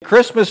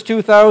Christmas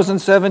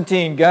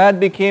 2017, God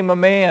became a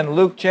man,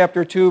 Luke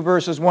chapter 2,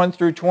 verses 1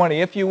 through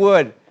 20. If you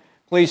would,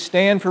 please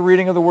stand for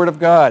reading of the Word of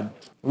God.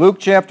 Luke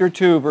chapter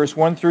 2, verse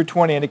 1 through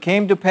 20. And it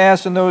came to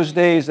pass in those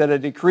days that a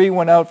decree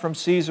went out from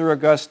Caesar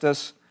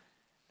Augustus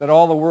that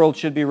all the world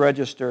should be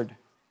registered.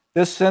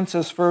 This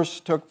census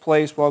first took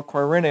place while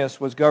Quirinius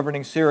was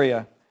governing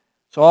Syria.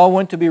 So all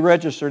went to be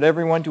registered,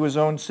 everyone to his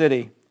own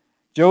city.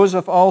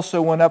 Joseph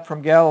also went up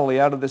from Galilee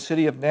out of the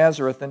city of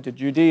Nazareth into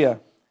Judea,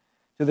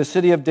 to the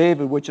city of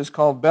David, which is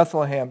called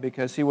Bethlehem,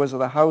 because he was of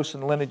the house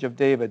and lineage of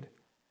David,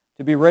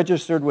 to be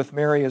registered with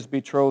Mary, his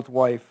betrothed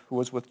wife, who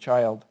was with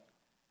child.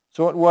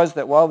 So it was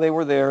that while they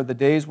were there, the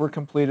days were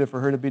completed for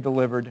her to be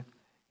delivered,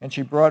 and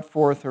she brought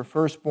forth her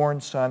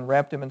firstborn son,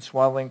 wrapped him in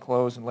swaddling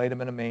clothes, and laid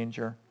him in a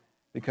manger,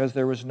 because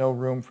there was no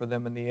room for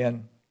them in the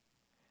inn.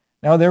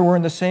 Now there were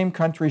in the same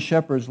country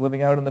shepherds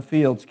living out in the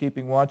fields,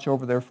 keeping watch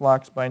over their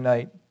flocks by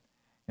night.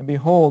 And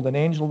behold, an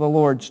angel of the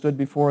Lord stood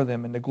before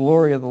them, and the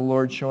glory of the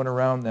Lord shone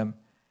around them,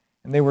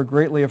 and they were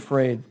greatly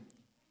afraid.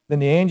 Then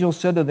the angel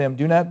said to them,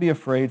 "Do not be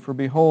afraid, for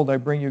behold, I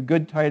bring you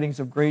good tidings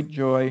of great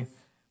joy,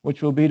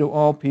 which will be to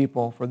all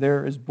people. For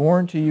there is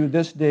born to you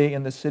this day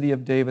in the city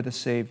of David a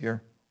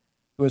Savior,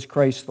 who is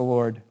Christ the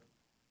Lord.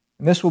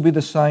 And this will be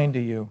the sign to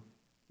you.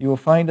 You will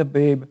find a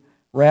babe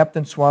wrapped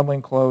in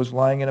swaddling clothes,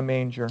 lying in a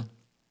manger."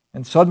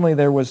 And suddenly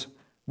there was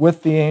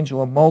with the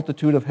angel a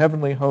multitude of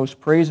heavenly hosts,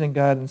 praising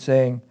God and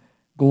saying,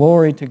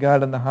 "Glory to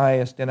God in the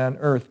highest, and on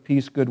earth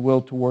peace,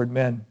 goodwill toward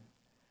men."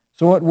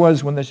 So it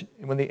was when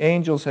the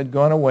angels had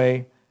gone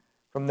away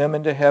from them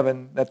into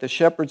heaven that the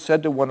shepherds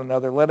said to one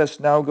another, "Let us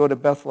now go to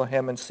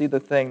Bethlehem and see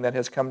the thing that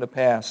has come to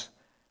pass,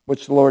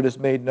 which the Lord has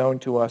made known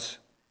to us."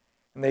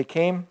 And they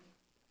came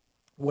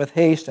with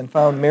haste and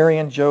found Mary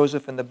and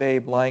Joseph and the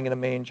babe lying in a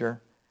manger.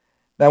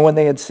 Now when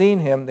they had seen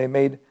him, they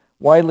made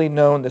widely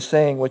known the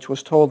saying which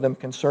was told them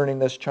concerning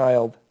this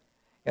child.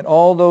 And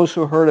all those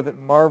who heard of it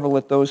marveled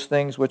at those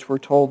things which were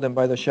told them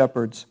by the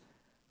shepherds.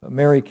 But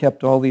Mary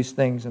kept all these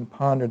things and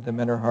pondered them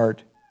in her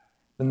heart.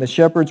 Then the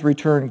shepherds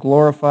returned,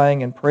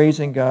 glorifying and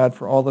praising God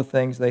for all the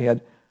things they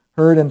had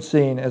heard and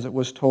seen as it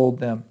was told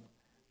them.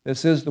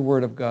 This is the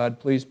word of God.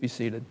 Please be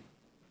seated.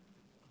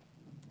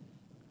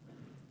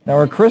 Now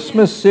our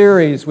Christmas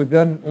series, we've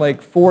done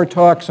like 4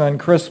 talks on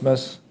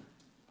Christmas,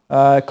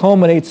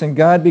 culminates in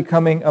God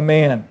becoming a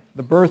man,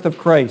 the birth of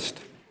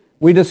Christ.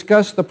 We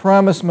discussed the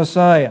promised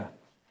Messiah.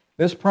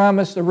 This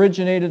promise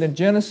originated in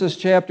Genesis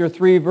chapter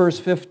 3, verse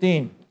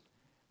 15.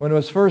 When it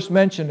was first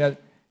mentioned that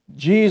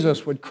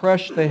Jesus would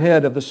crush the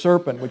head of the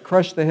serpent, would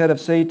crush the head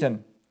of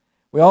Satan.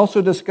 We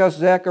also discussed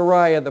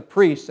Zechariah the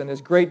priest and his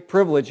great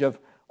privilege of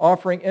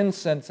offering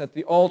incense at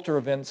the altar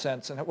of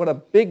incense, and what a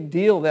big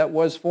deal that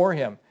was for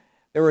him.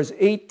 There was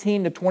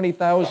 18 to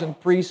 20,000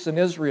 priests in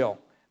Israel.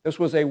 This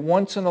was a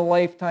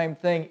once-in-a-lifetime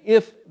thing,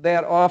 if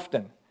that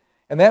often.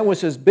 And that was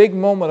his big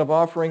moment of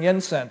offering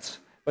incense.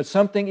 But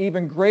something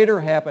even greater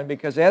happened,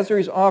 because as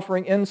he's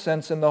offering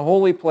incense in the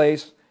holy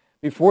place,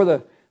 before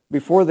the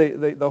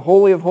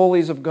Holy of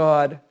Holies of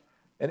God,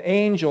 an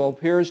angel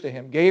appears to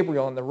him,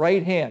 Gabriel, on the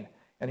right hand.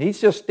 And he's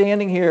just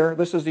standing here.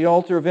 This is the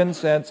altar of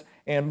incense.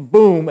 And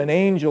boom, an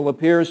angel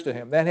appears to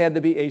him. That had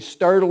to be a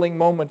startling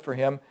moment for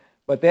him.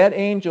 But that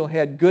angel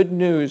had good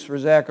news for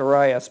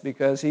Zacharias,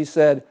 because he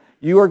said,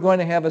 "You are going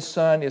to have a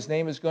son. His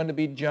name is going to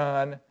be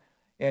John.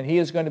 And he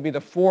is going to be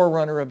the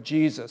forerunner of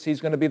Jesus.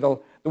 He's going to be the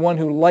one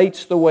who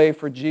lights the way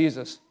for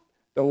Jesus.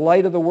 The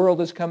light of the world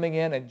is coming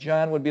in, and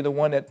John would be the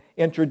one that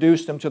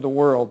introduced him to the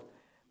world."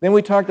 Then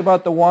we talked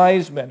about the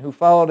wise men who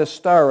followed a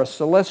star, a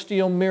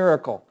celestial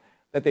miracle,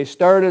 that they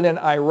started in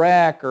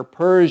Iraq or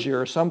Persia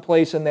or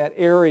someplace in that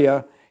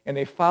area, and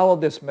they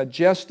followed this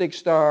majestic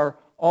star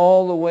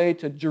all the way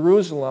to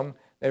Jerusalem.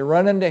 They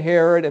run into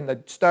Herod, and the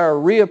star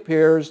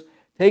reappears,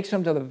 takes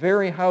them to the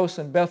very house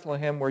in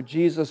Bethlehem where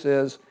Jesus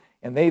is,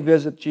 and they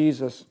visit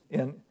Jesus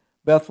in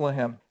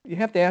Bethlehem. You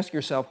have to ask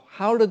yourself,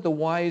 how did the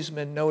wise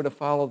men know to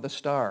follow the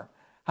star?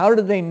 How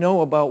did they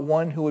know about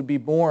one who would be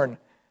born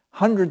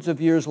hundreds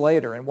of years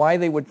later, and why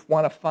they would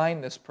want to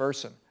find this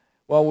person?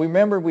 Well,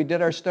 remember we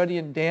did our study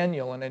in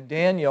Daniel, and in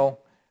Daniel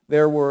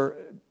there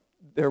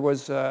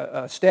was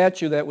a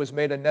statue that was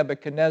made of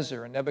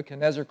Nebuchadnezzar, and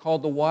Nebuchadnezzar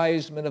called the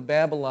wise men of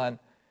Babylon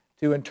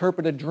to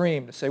interpret a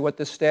dream, to say what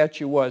this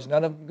statue was.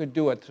 None of them could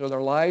do it, so their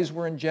lives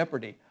were in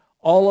jeopardy.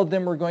 All of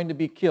them were going to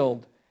be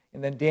killed.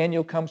 And then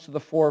Daniel comes to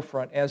the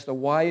forefront as the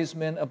wise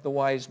men of the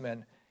wise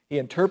men. He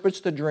interprets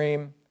the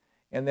dream,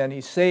 and then he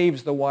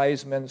saves the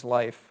wise men's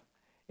life.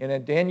 And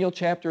in Daniel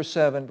chapter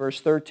 7, verse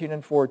 13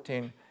 and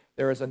 14,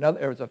 there is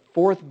a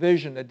fourth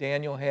vision that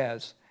Daniel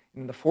has.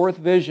 In the fourth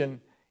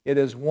vision, it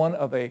is one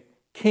of a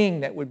king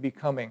that would be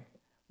coming.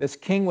 This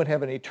king would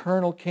have an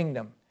eternal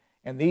kingdom.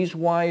 And these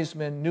wise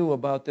men knew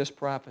about this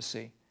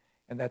prophecy.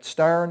 And that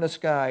star in the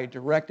sky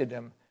directed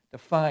them to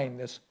find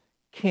this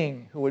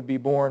king who would be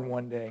born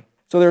one day.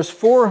 So there's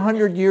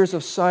 400 years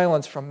of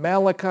silence from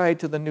Malachi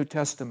to the New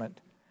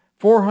Testament.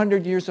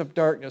 400 years of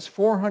darkness,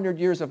 400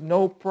 years of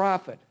no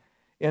prophet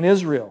in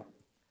Israel.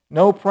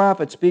 No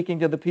prophet speaking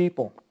to the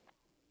people.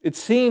 It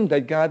seemed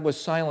that God was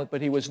silent,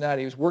 but he was not.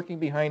 He was working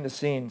behind the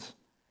scenes.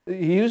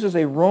 He uses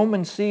a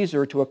Roman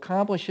Caesar to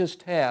accomplish his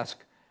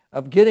task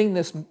of getting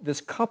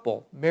this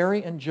couple,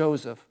 Mary and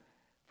Joseph,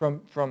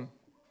 from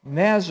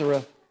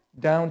Nazareth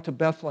down to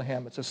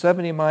Bethlehem. It's a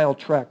 70-mile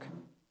trek.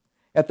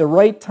 At the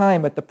right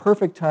time, at the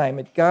perfect time,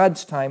 at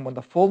God's time, when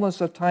the fullness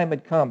of time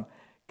had come,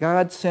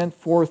 God sent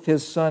forth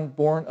his Son,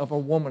 born of a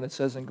woman, it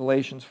says in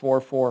Galatians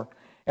 4:4.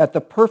 At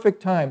the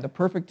perfect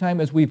time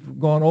as we've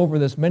gone over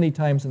this many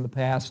times in the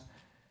past,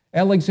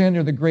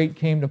 Alexander the Great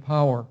came to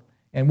power.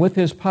 And with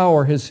his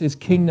power, his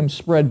kingdom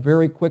spread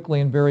very quickly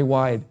and very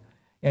wide.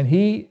 And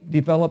he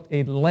developed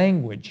a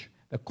language,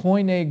 the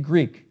Koine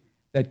Greek,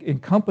 that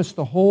encompassed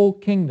the whole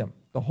kingdom,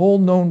 the whole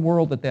known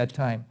world at that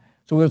time.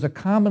 So there's a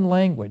common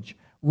language.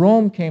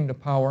 Rome came to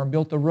power and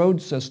built the road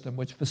system,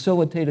 which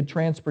facilitated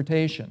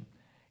transportation.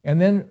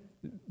 And then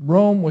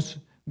Rome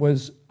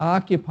was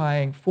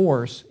occupying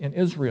force in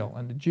Israel,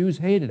 and the Jews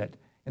hated it,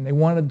 and they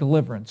wanted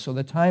deliverance. So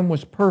the time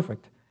was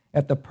perfect.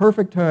 At the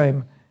perfect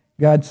time,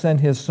 God sent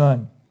his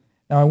Son.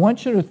 Now, I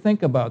want you to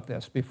think about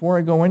this. Before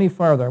I go any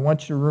farther, I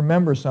want you to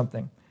remember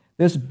something.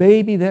 This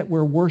baby that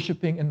we're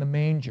worshiping in the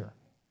manger,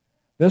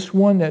 this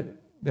one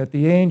that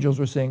the angels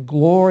were saying,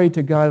 glory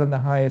to God in the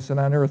highest, and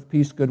on earth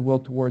peace, goodwill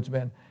towards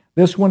men.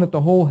 This one that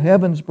the whole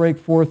heavens break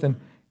forth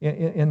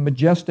in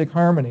majestic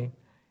harmony,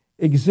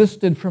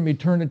 existed from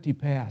eternity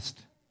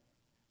past.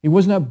 He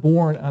was not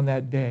born on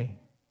that day.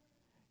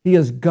 He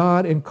is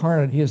God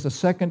incarnate. He is the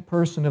second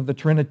person of the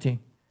Trinity.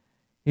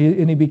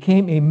 And he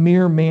became a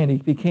mere man. He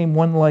became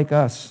one like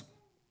us.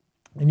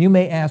 And you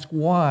may ask,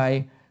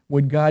 why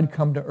would God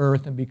come to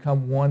earth and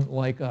become one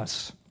like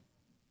us?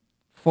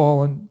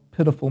 Fallen,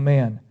 pitiful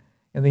man.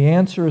 And the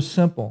answer is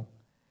simple,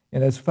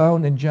 and it's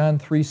found in John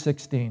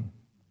 3:16.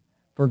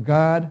 For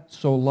God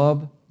so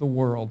loved the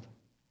world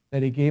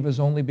that he gave his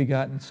only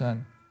begotten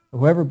Son.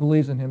 Whoever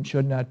believes in him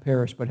should not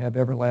perish but have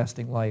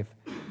everlasting life.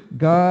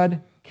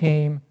 God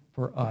came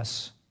for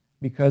us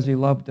because he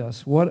loved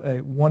us. What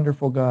a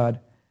wonderful God.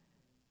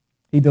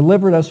 He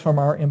delivered us from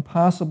our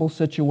impossible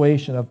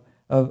situation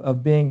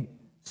of being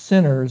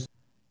sinners,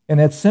 and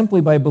that's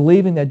simply by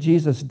believing that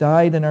Jesus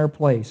died in our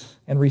place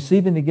and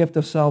receiving the gift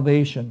of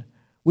salvation,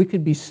 we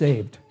could be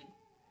saved.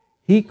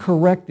 He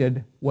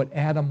corrected what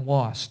Adam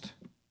lost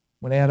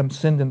when Adam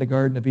sinned in the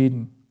Garden of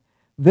Eden.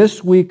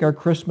 This week, our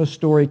Christmas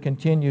story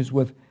continues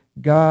with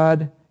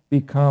God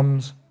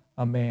becomes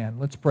a man.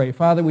 Let's pray.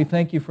 Father, we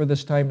thank you for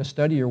this time to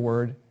study your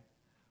word.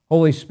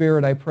 Holy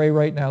Spirit, I pray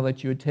right now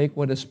that you would take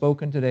what is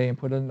spoken today and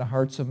put it in the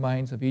hearts and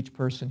minds of each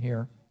person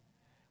here.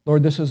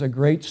 Lord, this is a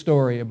great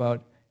story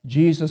about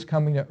Jesus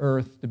coming to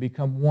earth to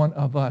become one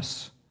of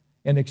us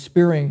and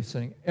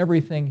experiencing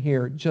everything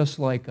here just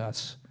like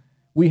us.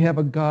 We have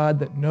a God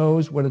that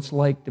knows what it's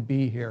like to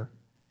be here.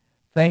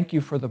 Thank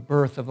you for the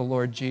birth of the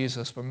Lord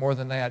Jesus, but more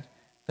than that,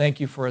 thank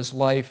you for his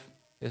life,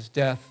 his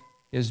death,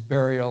 his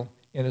burial,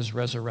 and his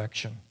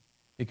resurrection,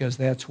 because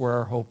that's where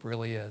our hope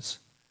really is.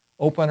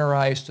 Open our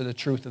eyes to the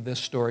truth of this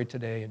story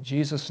today. In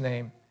Jesus'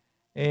 name,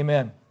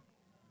 amen.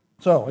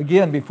 So,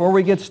 again, before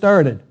we get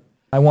started,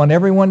 I want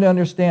everyone to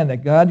understand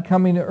that God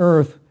coming to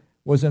earth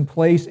was in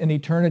place in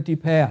eternity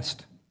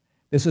past.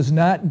 This is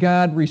not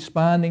God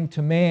responding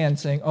to man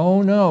saying,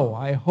 oh no,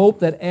 I hope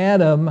that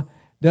Adam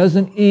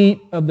doesn't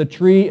eat of the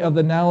tree of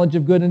the knowledge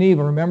of good and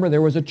evil. Remember,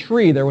 there was a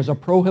tree, there was a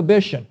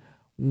prohibition.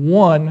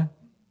 One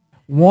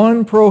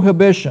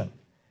prohibition.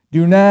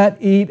 Do not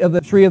eat of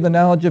the tree of the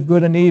knowledge of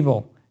good and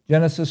evil.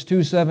 Genesis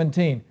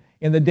 2:17.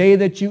 In the day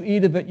that you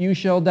eat of it, you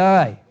shall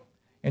die.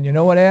 And you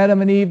know what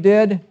Adam and Eve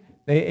did?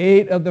 They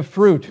ate of the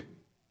fruit.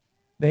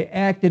 They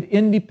acted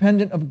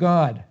independent of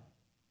God.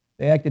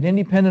 They acted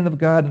independent of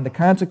God, and the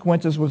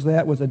consequences was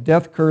a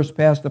death curse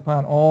passed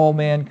upon all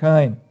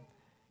mankind.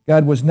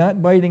 God was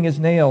not biting his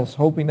nails,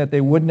 hoping that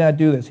they would not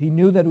do this. He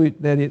knew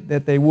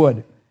that they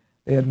would.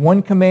 They had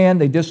one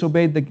command. They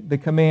disobeyed the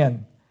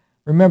command.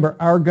 Remember,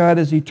 our God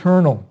is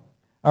eternal.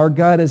 Our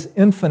God is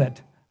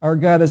infinite. Our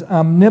God is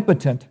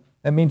omnipotent.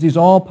 That means he's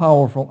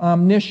all-powerful,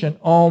 omniscient,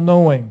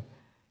 all-knowing.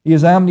 He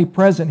is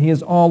omnipresent. He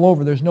is all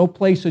over. There's no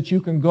place that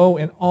you can go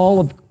in all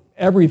of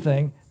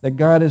everything that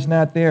God is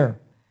not there.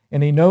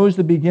 And he knows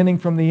the beginning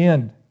from the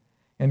end.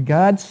 And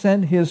God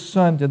sent his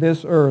Son to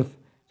this earth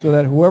so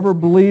that whoever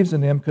believes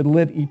in him could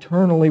live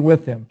eternally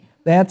with him.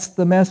 That's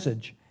the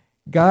message.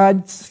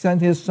 God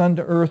sent his Son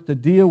to earth to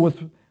deal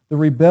with the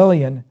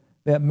rebellion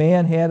that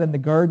man had in the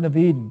Garden of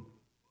Eden.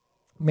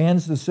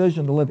 Man's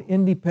decision to live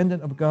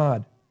independent of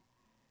God.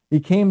 He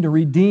came to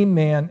redeem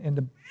man, and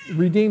to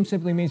redeem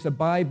simply means to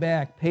buy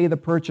back, pay the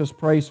purchase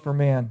price for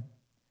man.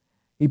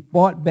 He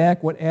bought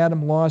back what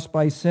Adam lost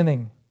by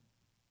sinning.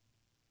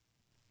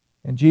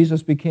 And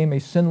Jesus became a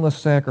sinless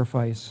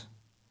sacrifice.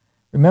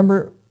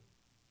 Remember,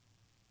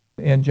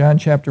 in John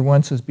chapter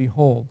 1 says,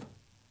 behold,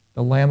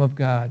 the Lamb of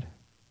God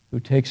who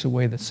takes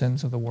away the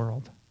sins of the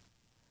world.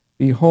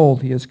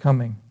 Behold, he is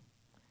coming.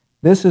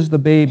 This is the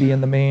baby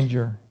in the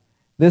manger.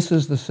 This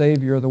is the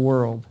Savior of the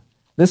world.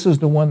 This is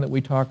the one that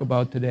we talk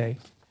about today.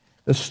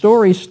 The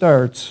story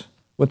starts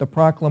with a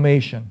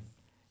proclamation.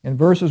 In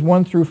verses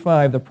 1 through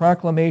 5, the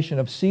proclamation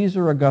of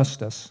Caesar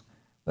Augustus.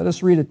 Let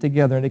us read it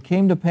together. And it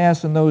came to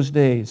pass in those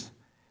days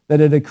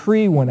that a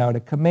decree went out,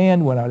 a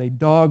command went out, a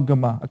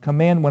dogma, a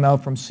command went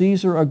out from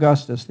Caesar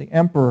Augustus, the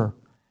emperor,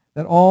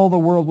 that all the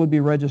world would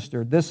be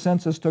registered. This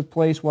census took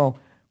place while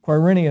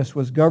Quirinius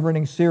was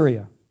governing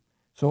Syria.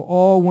 So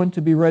all went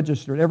to be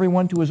registered,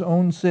 everyone to his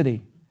own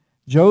city.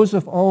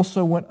 Joseph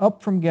also went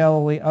up from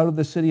Galilee out of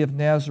the city of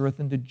Nazareth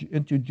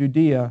into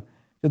Judea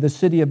to the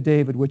city of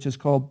David, which is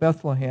called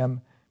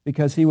Bethlehem,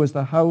 because he was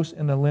the house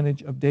and the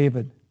lineage of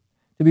David,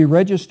 to be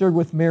registered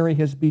with Mary,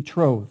 his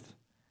betrothed.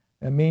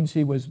 That means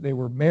they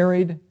were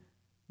married,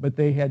 but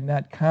they had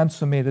not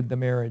consummated the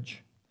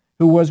marriage,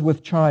 who was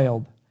with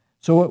child.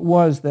 So it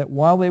was that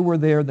while they were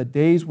there, the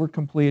days were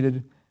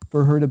completed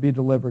for her to be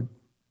delivered.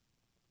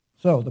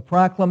 So the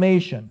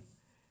proclamation,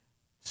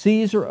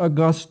 Caesar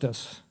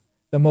Augustus,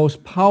 the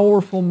most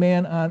powerful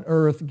man on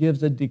earth,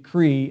 gives a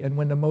decree, and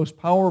when the most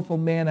powerful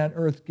man on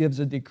earth gives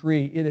a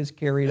decree, it is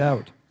carried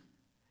out.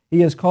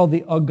 He is called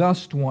the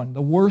August One,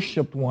 the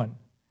worshipped one.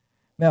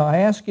 Now, I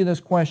ask you this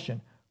question.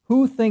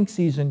 Who thinks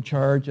he's in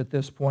charge at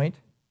this point?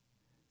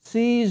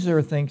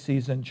 Caesar thinks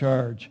he's in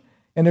charge.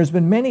 And there's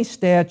been many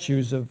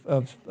statues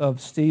of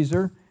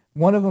Caesar.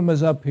 One of them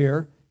is up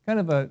here, kind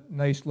of a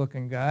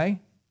nice-looking guy,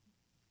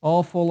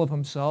 all full of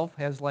himself,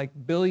 has like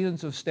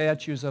billions of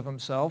statues of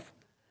himself.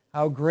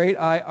 How great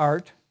I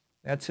art.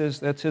 That's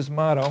his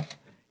motto.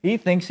 He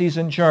thinks he's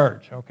in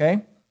charge,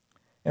 okay?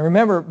 And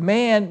remember,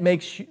 man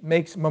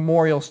makes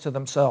memorials to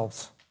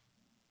themselves.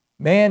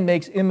 Man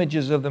makes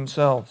images of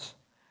themselves.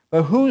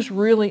 But who's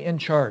really in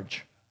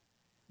charge?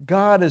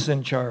 God is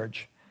in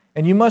charge.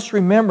 And you must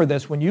remember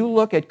this when you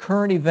look at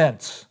current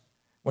events,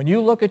 when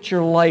you look at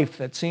your life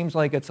that seems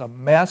like it's a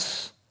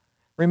mess,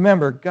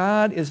 remember,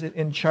 God is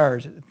in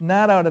charge. It's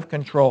not out of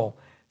control.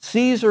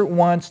 Caesar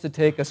wants to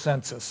take a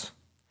census.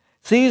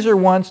 Caesar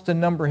wants to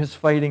number his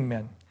fighting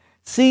men.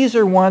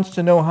 Caesar wants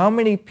to know how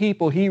many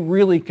people he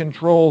really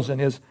controls in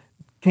his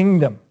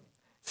kingdom.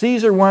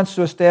 Caesar wants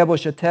to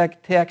establish a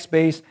tax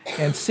base,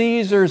 and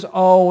Caesars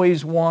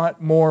always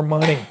want more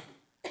money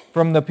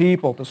from the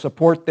people to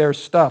support their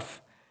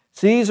stuff.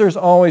 Caesars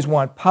always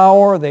want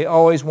power, they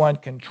always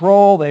want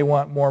control, they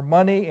want more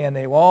money, and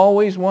they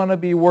always want to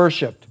be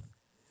worshipped.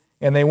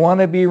 And they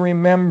want to be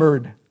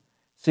remembered.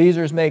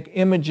 Caesars make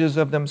images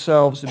of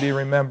themselves to be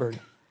remembered.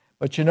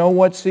 But you know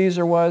what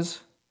Caesar was?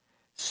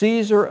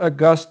 Caesar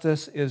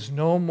Augustus is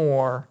no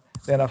more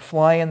than a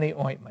fly in the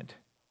ointment,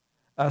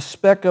 a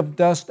speck of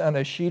dust on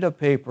a sheet of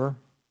paper,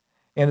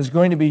 and is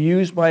going to be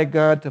used by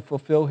God to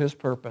fulfill his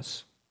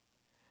purpose.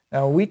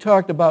 Now, we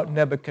talked about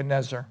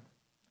Nebuchadnezzar.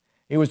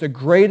 He was the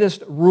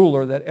greatest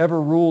ruler that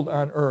ever ruled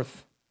on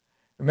earth.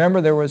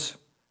 Remember, there was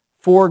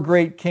 4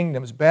 great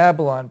kingdoms,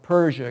 Babylon,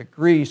 Persia,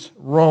 Greece,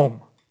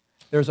 Rome.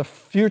 There's a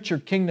future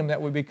kingdom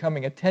that would be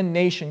coming, a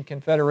 10-nation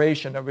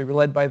confederation that would be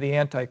led by the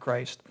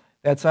Antichrist.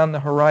 That's on the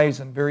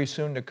horizon very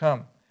soon to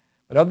come.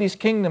 But of these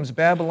kingdoms,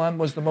 Babylon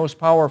was the most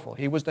powerful.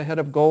 He was the head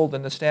of gold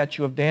in the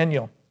statue of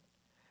Daniel.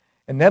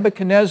 And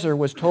Nebuchadnezzar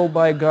was told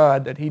by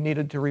God that he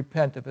needed to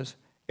repent of his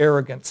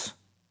arrogance.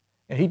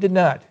 And he did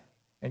not.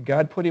 And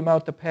God put him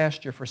out to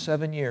pasture for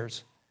 7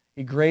 years.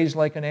 He grazed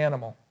like an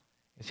animal.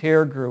 His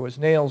hair grew, his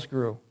nails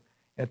grew.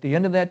 At the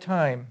end of that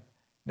time,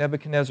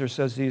 Nebuchadnezzar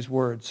says these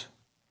words,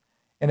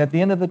 "And at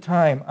the end of the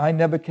time, I,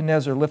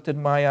 Nebuchadnezzar, lifted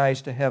my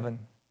eyes to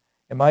heaven,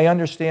 and my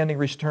understanding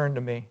returned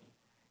to me.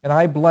 And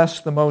I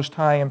blessed the Most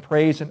High and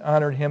praised and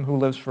honored him who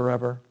lives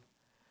forever.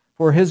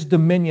 For his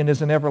dominion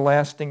is an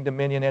everlasting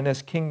dominion, and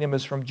his kingdom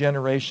is from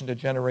generation to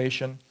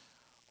generation.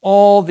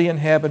 All the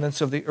inhabitants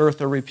of the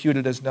earth are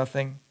reputed as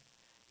nothing.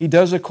 He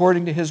does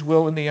according to his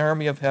will in the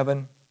army of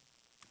heaven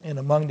and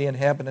among the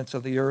inhabitants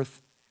of the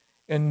earth.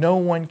 And no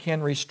one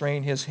can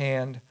restrain his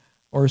hand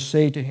or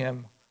say to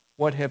him,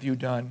 'What have you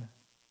done?'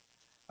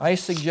 I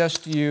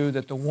suggest to you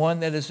that the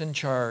one that is in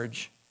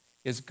charge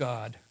is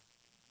God,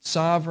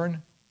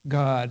 sovereign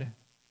God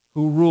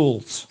who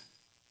rules.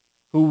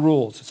 Who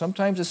rules.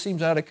 Sometimes it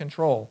seems out of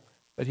control,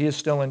 but he is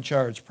still in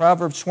charge.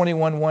 Proverbs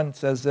 21:1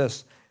 says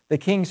this, "The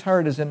king's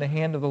heart is in the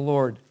hand of the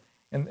Lord,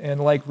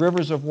 and like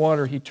rivers of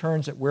water, he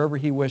turns it wherever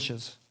he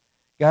wishes."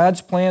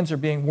 God's plans are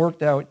being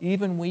worked out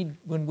even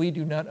when we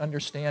do not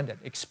understand it,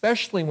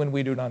 especially when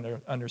we do not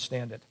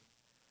understand it.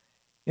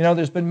 You know,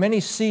 there's been many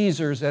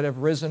Caesars that have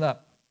risen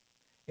up.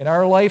 In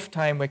our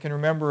lifetime, we can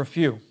remember a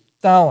few.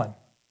 Stalin,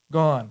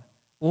 gone.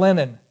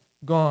 Lenin,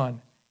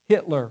 gone.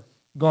 Hitler,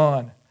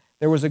 gone.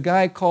 There was a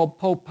guy called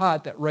Pol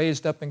Pot that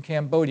raised up in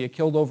Cambodia,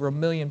 killed over 1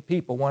 million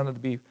people, wanted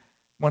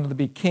to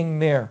be king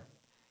there.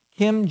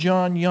 Kim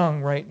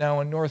Jong-un right now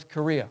in North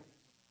Korea.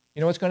 You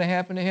know what's going to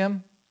happen to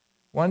him?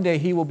 One day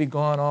he will be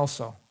gone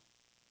also.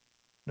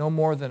 No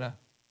more than a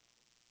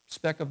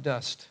speck of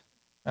dust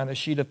on a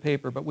sheet of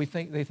paper, but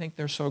they think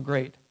they're so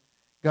great.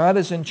 God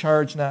is in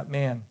charge, not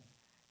man.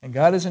 And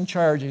God is in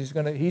charge. He's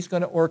going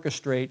to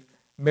orchestrate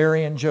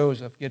Mary and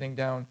Joseph getting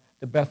down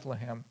to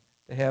Bethlehem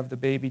to have the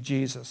baby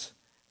Jesus.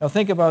 Now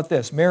think about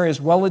this. Mary is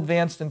well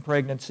advanced in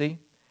pregnancy,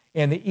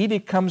 and the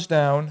edict comes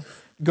down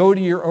go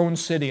to your own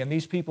city. And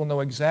these people know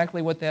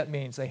exactly what that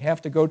means. They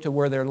have to go to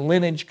where their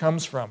lineage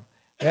comes from.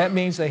 That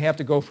means they have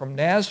to go from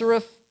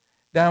Nazareth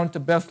down to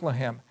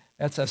Bethlehem.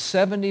 That's a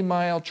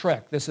 70-mile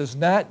trek. This is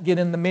not get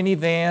in the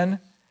minivan,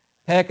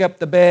 pack up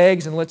the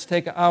bags, and let's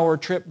take an hour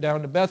trip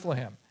down to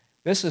Bethlehem.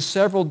 This is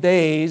several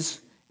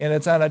days, and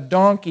it's on a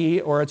donkey,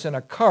 or it's in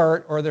a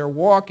cart, or they're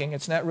walking.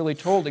 It's not really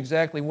told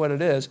exactly what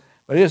it is,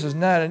 but this is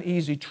not an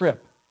easy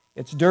trip.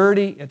 It's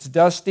dirty, it's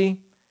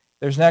dusty.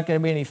 There's not going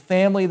to be any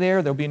family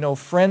there. There'll be no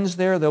friends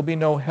there. There'll be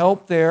no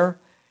help there.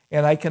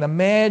 And I can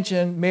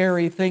imagine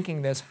Mary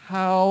thinking this,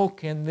 how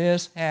can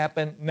this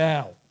happen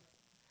now?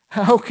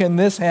 How can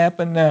this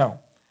happen now?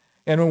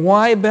 And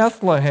why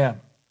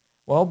Bethlehem?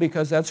 Well,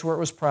 because that's where it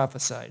was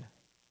prophesied.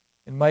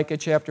 In Micah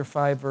chapter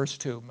 5, verse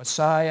 2,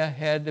 Messiah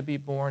had to be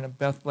born in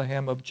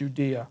Bethlehem of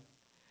Judea.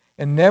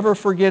 And never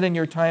forget in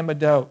your time of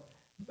doubt,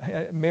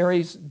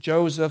 Mary's,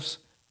 Joseph's,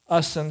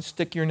 Ussen,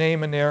 stick your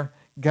name in there.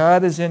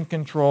 God is in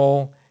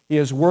control. He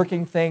is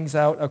working things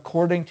out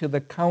according to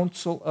the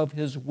counsel of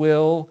his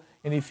will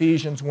in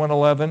Ephesians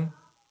 1:11.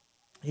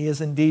 He is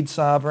indeed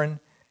sovereign.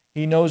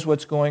 He knows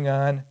what's going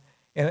on.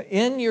 And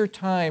in your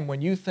time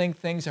when you think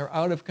things are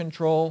out of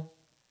control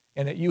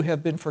and that you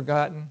have been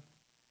forgotten,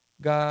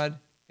 God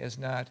has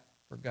not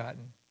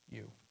forgotten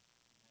you.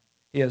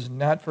 He has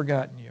not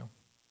forgotten you.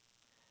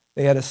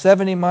 They had a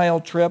 70-mile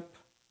trip,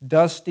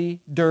 dusty,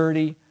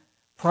 dirty,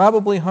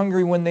 probably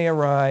hungry when they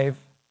arrive.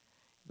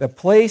 The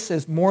place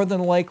is more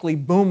than likely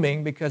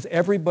booming because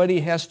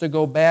everybody has to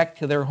go back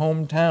to their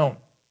hometown.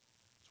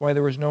 That's why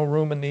there was no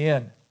room in the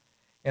inn.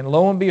 And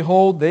lo and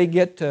behold, they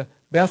get to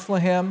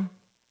Bethlehem,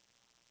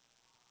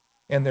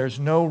 and there's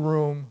no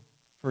room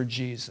for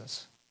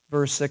Jesus.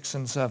 Verse 6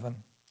 and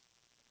 7.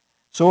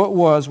 So it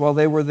was, while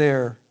they were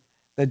there,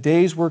 the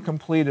days were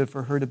completed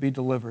for her to be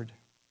delivered.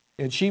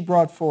 And she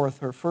brought forth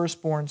her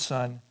firstborn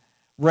son,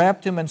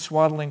 wrapped him in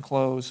swaddling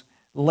clothes,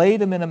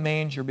 laid him in a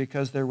manger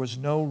because there was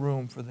no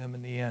room for them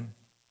in the inn.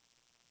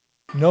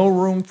 No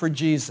room for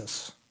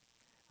Jesus.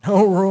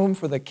 No room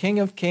for the King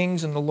of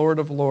Kings and the Lord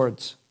of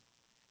Lords.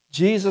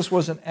 Jesus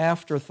was an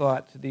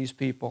afterthought to these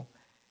people.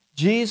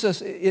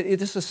 Jesus,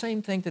 it is the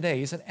same thing today.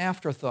 He's an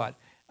afterthought.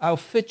 I'll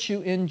fit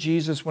you in,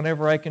 Jesus,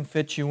 whenever I can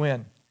fit you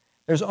in.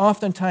 There's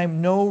oftentimes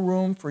no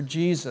room for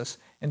Jesus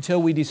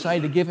until we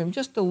decide to give him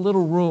just a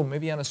little room,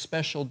 maybe on a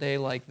special day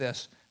like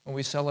this when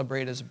we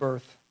celebrate his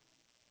birth.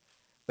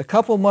 The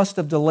couple must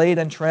have delayed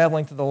in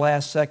traveling to the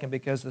last second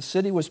because the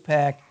city was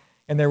packed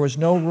and there was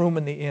no room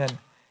in the inn.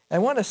 I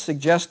want to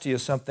suggest to you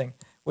something.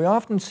 We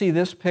often see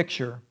this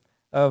picture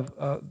of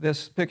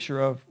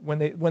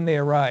when they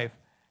arrive.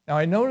 Now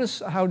I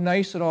notice how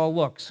nice it all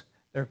looks.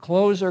 Their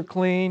clothes are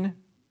clean.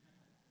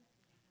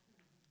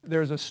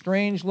 There's a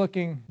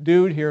strange-looking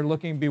dude here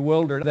looking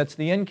bewildered. That's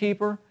the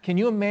innkeeper. Can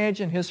you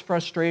imagine his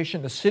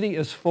frustration? The city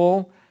is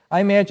full. I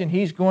imagine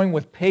he's going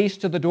with pace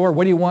to the door.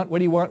 What do you want? What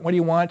do you want? What do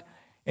you want?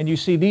 And you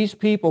see these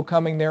people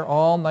coming there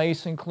all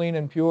nice and clean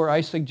and pure.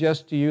 I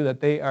suggest to you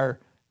that they are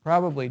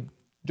probably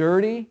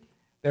dirty.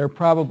 They're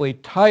probably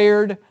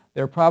tired.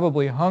 They're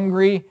probably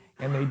hungry.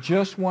 And they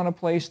just want a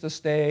place to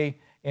stay.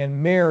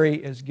 And Mary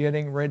is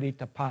getting ready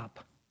to pop.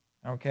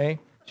 Okay?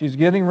 She's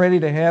getting ready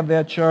to have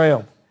that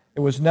child. It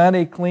was not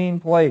a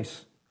clean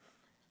place.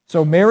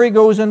 So Mary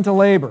goes into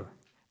labor.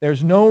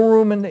 There's no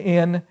room in the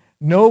inn,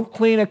 no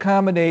clean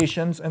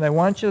accommodations, and I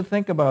want you to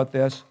think about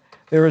this.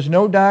 There is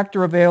no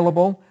doctor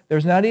available.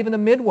 There's not even a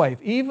midwife.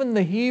 Even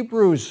the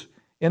Hebrews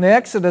in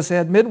Exodus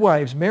had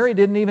midwives. Mary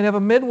didn't even have a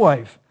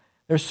midwife.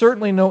 There's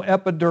certainly no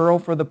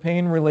epidural for the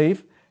pain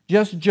relief.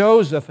 Just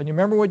Joseph. And you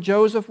remember what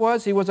Joseph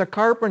was? He was a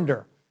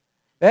carpenter.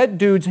 That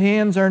dude's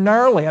hands are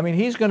gnarly. I mean,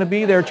 he's going to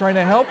be there trying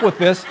to help with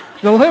this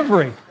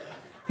delivery.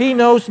 He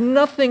knows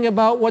nothing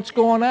about what's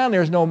going on.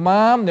 There's no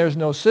mom, there's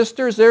no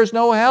sisters, there's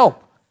no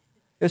help.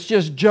 It's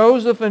just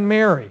Joseph and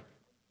Mary.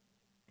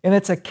 And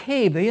it's a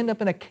cave. They end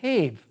up in a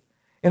cave.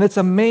 And it's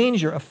a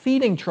manger, a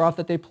feeding trough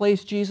that they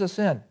place Jesus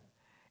in.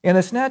 And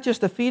it's not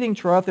just a feeding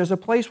trough. There's a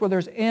place where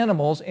there's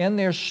animals, and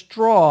there's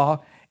straw,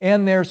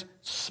 and there's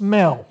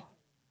smell.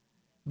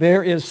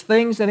 There is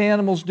things that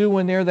animals do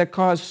in there that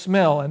cause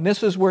smell. And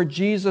this is where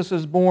Jesus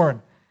is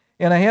born.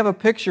 And I have a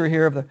picture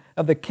here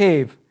of the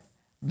cave.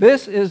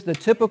 This is the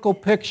typical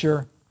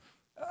picture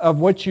of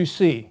what you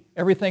see.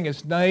 Everything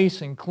is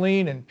nice and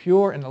clean and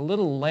pure, and the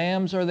little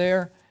lambs are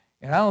there.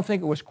 And I don't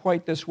think it was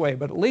quite this way,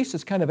 but at least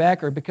it's kind of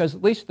accurate because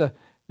at least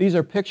these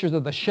are pictures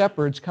of the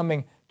shepherds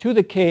coming to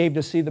the cave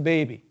to see the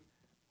baby.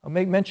 I'll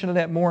make mention of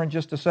that more in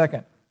just a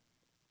second.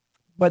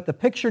 But the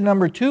picture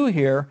number 2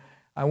 here,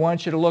 I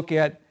want you to look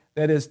at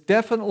that is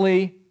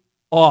definitely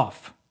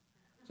off.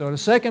 So the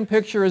second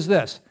picture is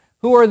this.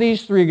 Who are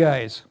these 3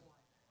 guys?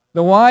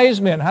 The wise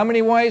men. How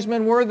many wise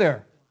men were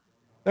there?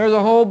 There's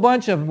a whole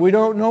bunch of them. We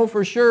don't know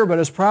for sure, but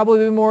it's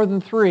probably more than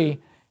 3.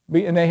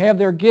 And they have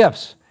their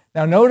gifts.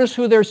 Now notice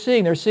who they're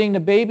seeing. They're seeing the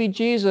baby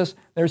Jesus.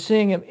 They're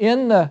seeing him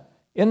in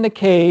the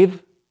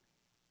cave.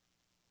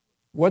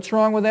 What's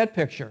wrong with that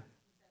picture?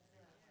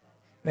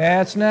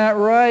 That's not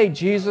right.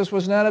 Jesus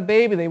was not a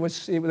baby. They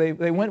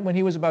went when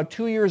he was about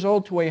 2 years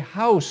old to a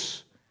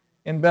house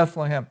in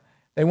Bethlehem.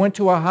 They went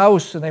to a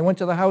house, and they went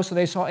to the house, and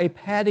they saw a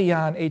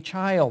padion, a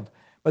child.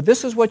 But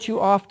this is what you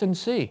often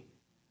see,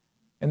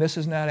 and this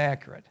is not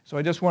accurate. So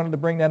I just wanted to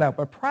bring that up.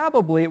 But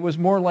probably it was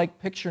more like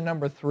picture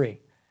number 3.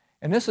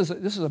 And this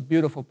is a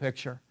beautiful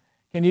picture.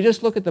 Can you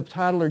just look at the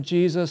toddler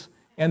Jesus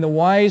and the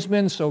wise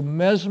men so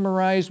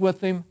mesmerized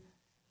with him?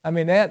 I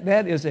mean,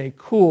 that is a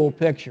cool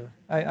picture.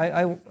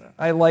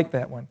 I like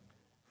that one.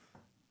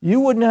 You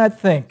would not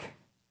think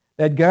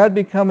that God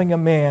becoming a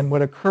man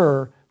would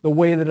occur the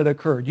way that it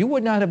occurred. You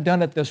would not have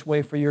done it this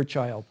way for your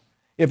child.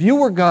 If you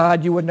were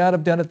God, you would not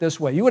have done it this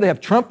way. You would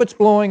have trumpets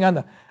blowing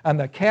on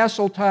the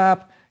castle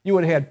top. You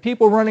would have had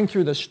people running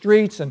through the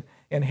streets and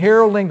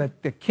heralding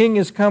that the king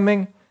is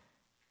coming.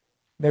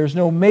 There's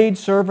no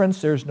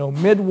maidservants. There's no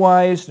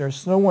midwives.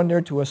 There's no one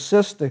there to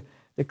assist to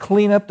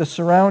clean up the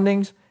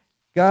surroundings.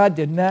 God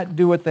did not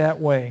do it that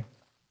way.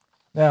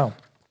 Now,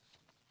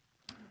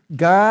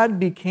 God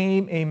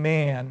became a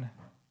man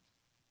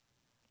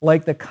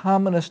like the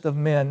commonest of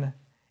men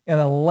in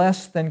a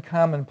less than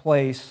common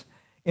place,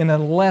 in a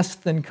less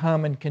than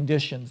common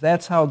conditions.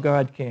 That's how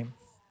God came.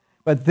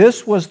 But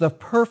this was the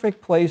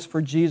perfect place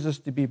for Jesus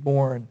to be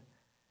born.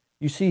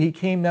 You see, he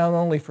came not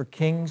only for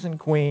kings and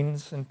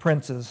queens and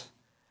princes,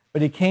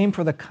 but he came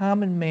for the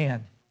common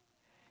man.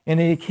 And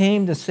he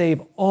came to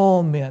save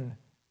all men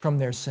from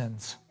their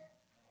sins.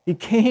 He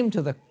came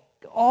to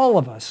all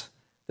of us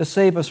to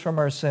save us from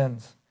our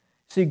sins.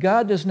 See,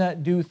 God does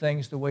not do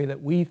things the way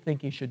that we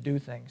think he should do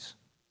things.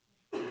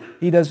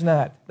 He does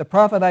not. The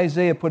prophet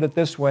Isaiah put it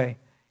this way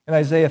in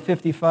Isaiah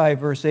 55,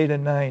 verse 8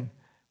 and 9,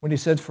 when he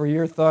said, "For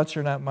your thoughts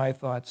are not my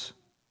thoughts,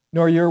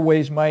 nor your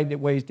ways my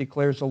ways,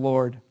 declares the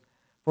Lord.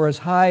 For as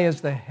high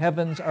as the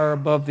heavens are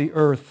above the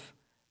earth,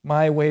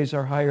 my ways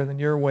are higher than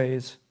your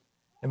ways,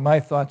 and my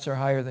thoughts are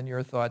higher than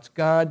your thoughts."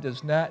 God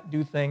does not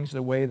do things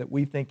the way that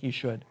we think he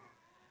should.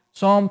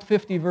 Psalm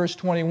 50, verse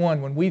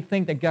 21, when we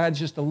think that God's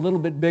just a little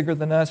bit bigger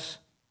than us,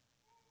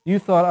 "You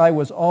thought I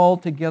was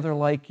altogether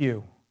like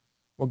you."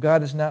 Well,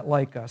 God is not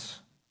like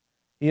us.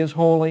 He is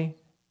holy.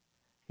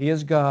 He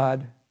is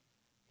God.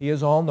 He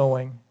is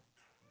all-knowing.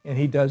 And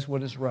he does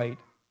what is right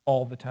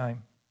all the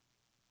time.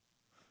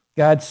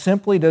 God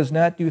simply does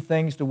not do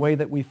things the way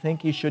that we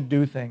think he should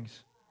do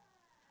things.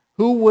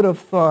 Who would have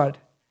thought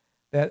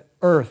that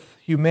earth,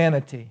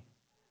 humanity,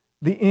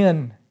 the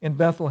inn in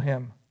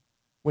Bethlehem,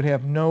 would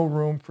have no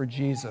room for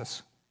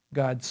Jesus,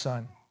 God's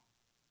Son?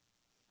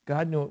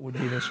 God knew it would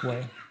be this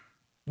way.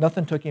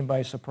 Nothing took him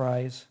by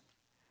surprise.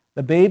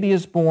 The baby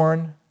is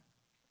born.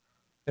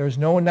 There's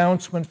no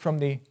announcement from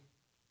the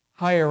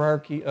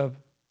hierarchy of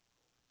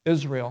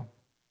Israel,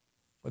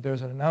 but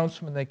there's an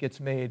announcement that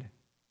gets made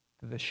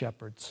to the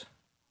shepherds.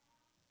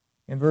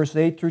 In verse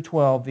 8 through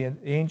 12, the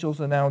angels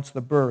announce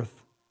the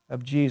birth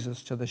of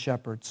Jesus to the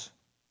shepherds.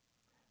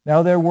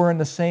 Now there were in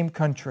the same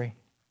country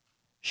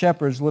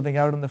shepherds living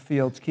out in the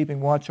fields, keeping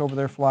watch over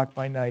their flock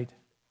by night.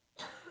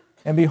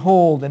 And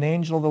behold, an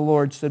angel of the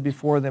Lord stood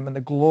before them, and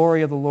the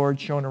glory of the Lord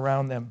shone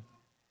around them,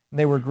 and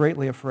they were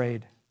greatly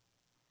afraid.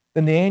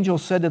 Then the angel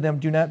said to them,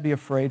 "Do not be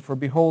afraid, for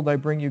behold, I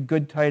bring you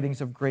good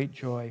tidings of great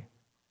joy,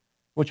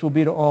 which will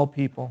be to all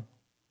people.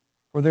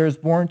 For there is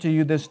born to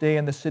you this day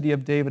in the city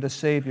of David a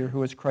Savior,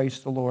 who is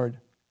Christ the Lord.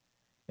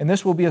 And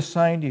this will be a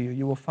sign to you.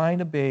 You will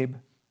find a babe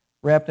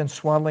wrapped in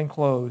swaddling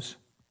clothes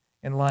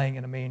and lying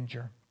in a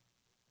manger."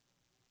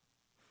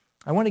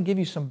 I want to give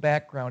you some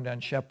background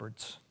on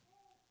shepherds.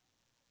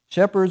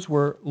 Shepherds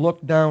were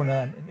looked down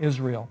on in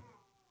Israel.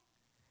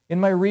 In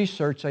my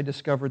research, I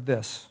discovered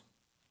this.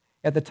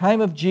 At the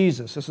time of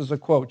Jesus, this is a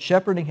quote,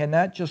 shepherding had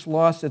not just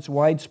lost its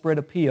widespread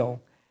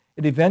appeal,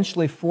 it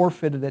eventually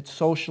forfeited its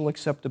social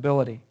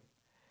acceptability.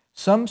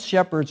 Some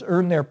shepherds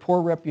earned their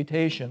poor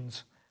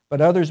reputations,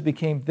 but others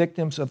became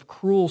victims of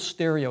cruel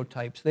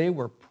stereotypes they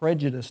were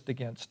prejudiced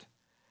against.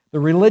 The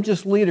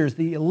religious leaders,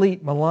 the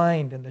elite,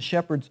 maligned the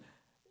shepherd's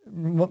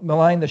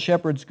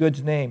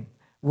good name.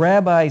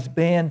 Rabbis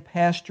banned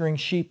pasturing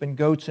sheep and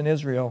goats in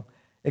Israel,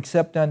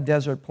 except on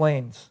desert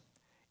plains.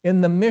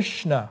 In the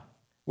Mishnah,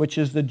 which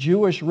is the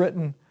Jewish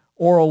written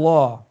oral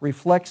law,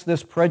 reflects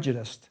this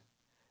prejudice.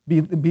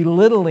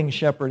 Belittling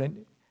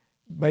shepherd,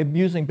 by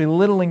using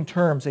belittling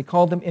terms, they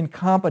called them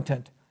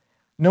incompetent.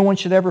 No one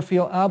should ever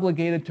feel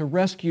obligated to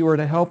rescue or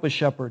to help a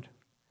shepherd.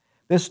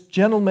 This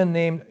gentleman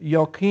named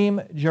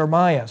Joachim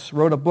Jeremias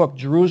wrote a book,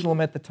 Jerusalem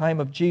at the Time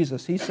of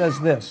Jesus. He says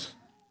this: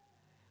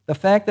 "The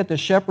fact that the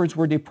shepherds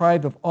were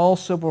deprived of all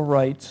civil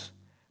rights,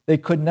 they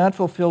could not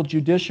fulfill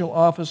judicial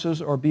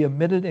offices or be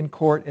admitted in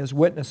court as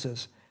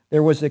witnesses.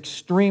 There was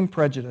extreme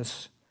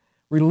prejudice.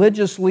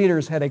 Religious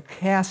leaders had a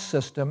caste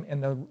system,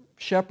 and the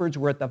shepherds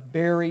were at the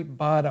very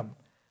bottom.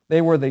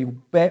 They were the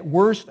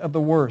worst of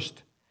the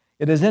worst.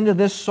 It is into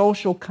this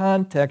social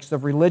context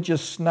of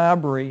religious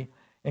snobbery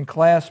and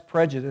class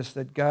prejudice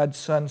that God's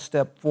Son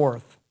stepped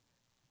forth."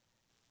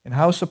 And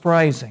how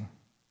surprising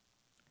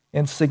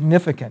and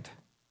significant,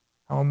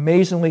 how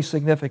amazingly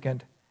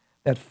significant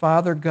that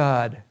Father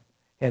God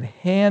had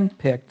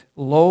handpicked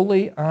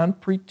lowly,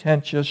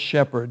 unpretentious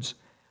shepherds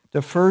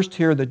to first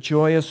hear the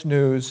joyous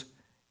news,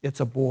 it's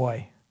a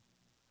boy.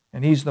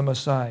 and he's the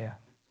Messiah.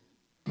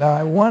 Now,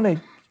 I want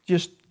to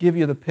just give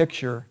you the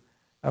picture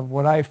of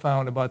what I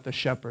found about the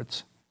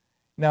shepherds.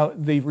 Now,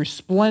 the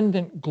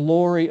resplendent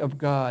glory of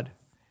God.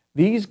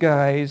 These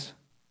guys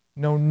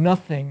know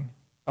nothing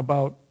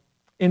about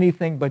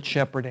anything but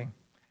shepherding.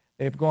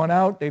 They've gone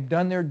out, they've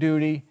done their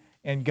duty,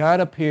 and God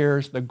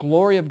appears, the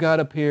glory of God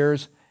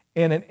appears,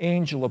 and an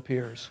angel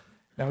appears.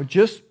 Now,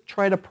 just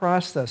try to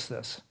process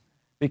this,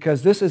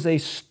 because this is a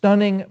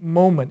stunning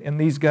moment in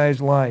these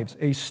guys' lives,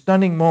 a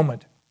stunning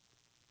moment.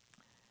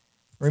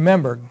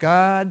 Remember,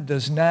 God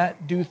does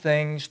not do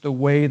things the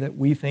way that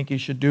we think he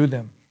should do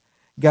them.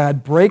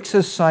 God breaks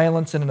his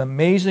silence in an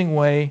amazing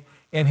way,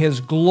 and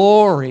his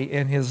glory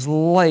and his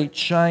light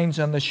shines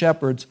on the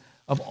shepherds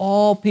of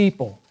all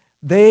people.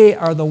 They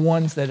are the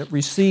ones that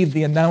receive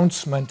the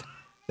announcement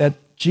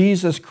that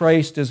Jesus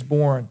Christ is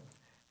born.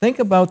 Think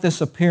about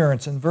this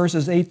appearance in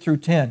verses 8 through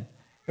 10.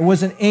 It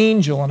was an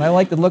angel, and I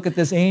like to look at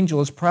this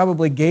angel as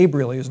probably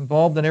Gabriel. He was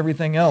involved in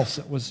everything else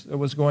that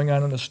was going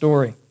on in the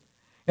story.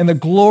 And the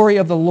glory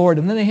of the Lord.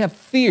 And then they have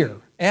fear,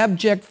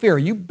 abject fear.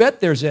 You bet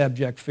there's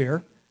abject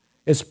fear.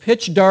 It's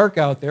pitch dark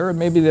out there, and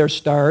maybe there's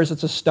stars.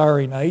 It's a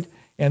starry night.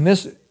 And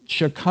this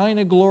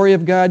Shekinah glory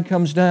of God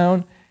comes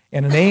down,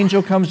 and an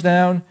angel comes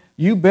down.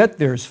 You bet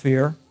there's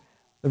fear.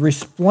 The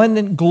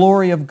resplendent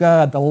glory of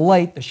God, the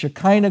light, the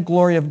Shekinah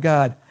glory of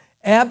God,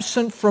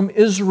 absent from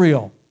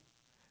Israel.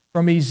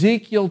 From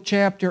Ezekiel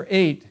chapter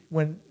 8,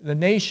 when the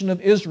nation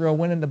of Israel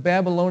went into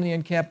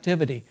Babylonian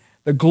captivity,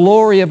 the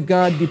glory of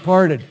God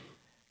departed.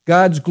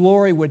 God's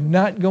glory would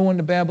not go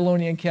into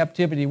Babylonian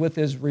captivity with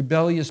his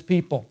rebellious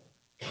people.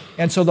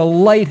 And so the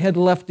light had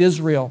left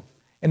Israel.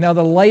 And now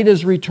the light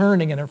is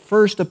returning, and it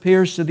first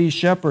appears to these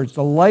shepherds.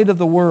 The light of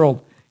the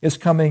world is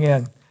coming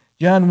in.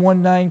 John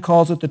 1:9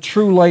 calls it the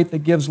true light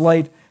that gives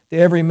light to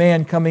every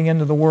man coming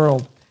into the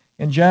world.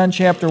 In John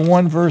chapter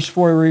 1, verse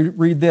 4, we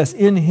read this: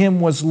 "In him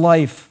was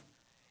life,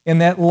 and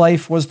that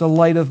life was the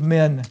light of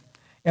men.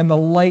 And the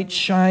light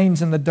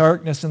shines in the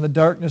darkness, and the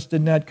darkness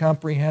did not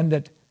comprehend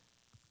it."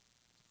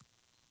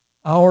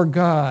 Our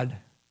God,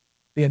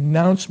 the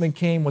announcement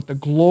came with the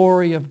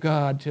glory of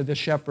God to the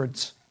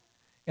shepherds.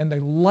 And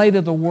the light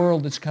of the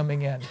world is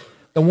coming in.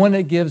 The one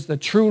that gives the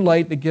true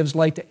light, that gives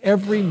light to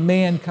every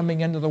man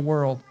coming into the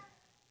world.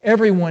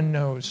 Everyone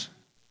knows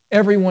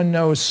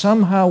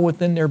somehow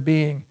within their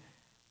being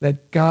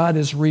that God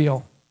is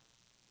real,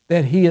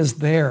 that he is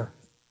there.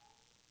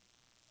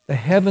 The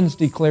heavens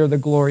declare the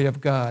glory of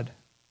God.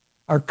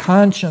 Our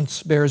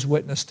conscience bears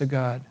witness to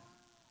God.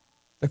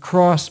 The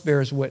cross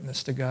bears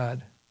witness to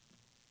God.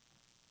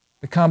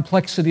 The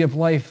complexity of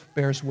life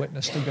bears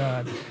witness to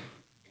God.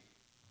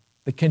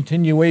 The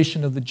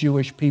continuation of the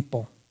Jewish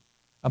people,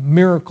 a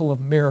miracle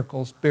of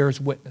miracles, bears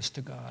witness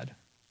to God.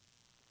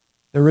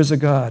 There is a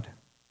God.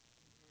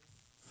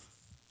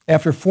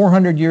 After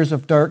 400 years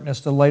of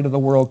darkness, the light of the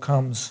world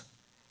comes.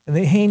 And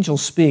the angel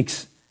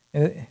speaks.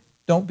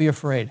 Don't be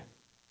afraid.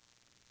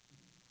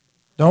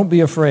 Don't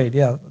be afraid.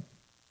 Yeah.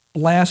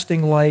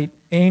 Blasting light,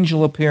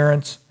 angel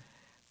appearance.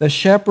 The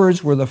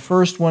shepherds were the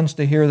first ones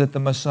to hear that the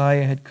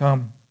Messiah had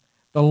come.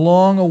 The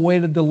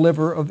long-awaited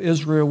deliverer of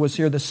Israel was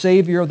here, the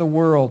Savior of the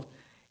world.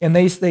 And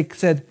they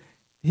said,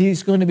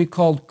 he's going to be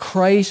called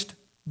Christ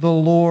the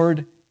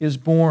Lord is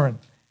born.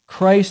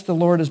 Christ the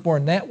Lord is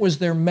born. That was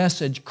their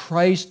message.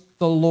 Christ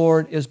the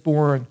Lord is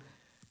born.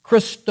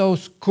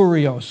 Christos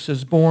Kurios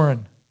is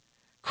born.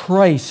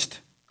 Christ,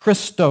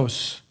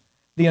 Christos,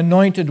 the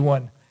anointed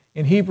one.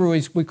 In Hebrew,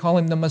 we call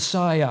him the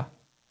Messiah,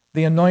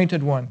 the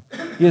anointed one.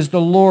 He is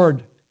the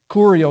Lord,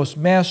 Kurios,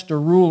 master,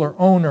 ruler,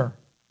 owner.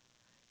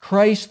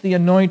 Christ, the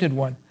anointed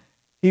one.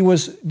 He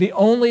was the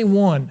only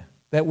one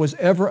that was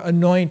ever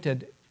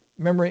anointed.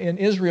 Remember, in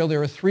Israel, there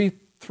were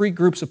three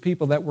groups of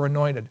people that were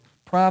anointed: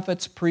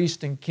 prophets,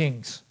 priests, and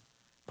kings.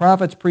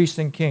 Prophets, priests,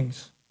 and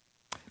kings.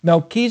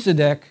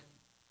 Melchizedek,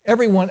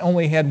 everyone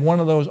only had one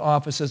of those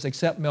offices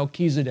except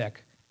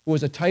Melchizedek, who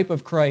was a type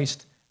of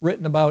Christ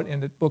written about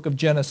in the book of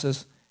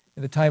Genesis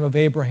in the time of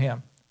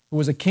Abraham, who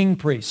was a king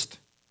priest.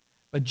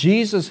 But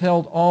Jesus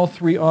held all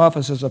three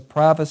offices of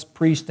prophet,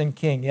 priest, and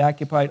king. He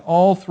occupied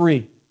all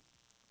three.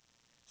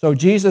 So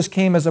Jesus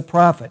came as a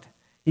prophet.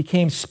 He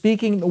came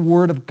speaking the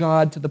word of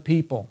God to the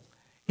people.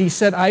 He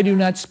said, "I do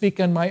not speak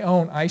on my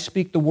own. I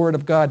speak the word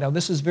of God." Now,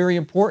 this is very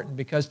important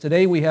because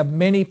today we have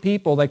many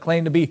people that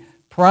claim to be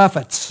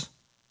prophets.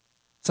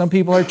 Some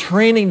people are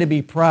training to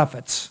be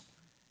prophets,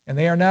 and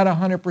they are not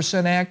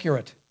 100%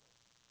 accurate.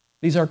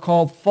 These are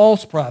called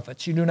false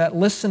prophets. You do not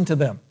listen to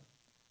them.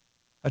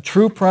 A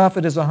true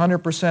prophet is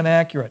 100%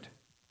 accurate.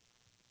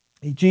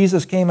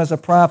 Jesus came as a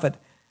prophet.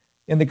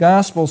 In the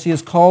Gospels, he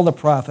is called a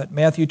prophet.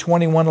 Matthew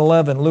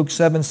 21:11, Luke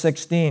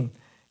 7:16.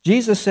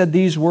 Jesus said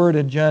these words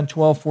in John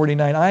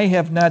 12:49, "I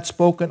have not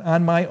spoken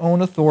on my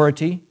own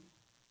authority,"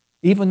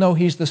 even though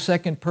he's the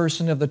second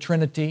person of the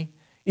Trinity,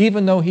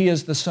 even though he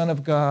is the Son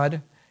of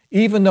God,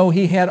 even though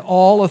he had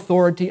all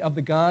authority of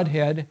the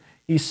Godhead,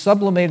 he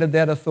sublimated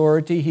that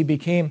authority. He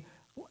became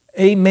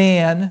a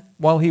man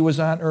while he was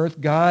on earth,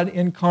 God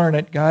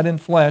incarnate, God in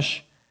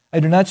flesh, I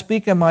do not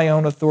speak on my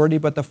own authority,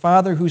 but the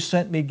Father who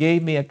sent me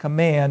gave me a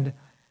command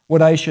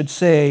what I should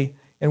say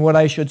and what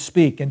I should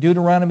speak. In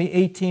Deuteronomy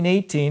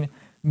 18:18,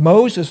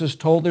 Moses is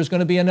told there's going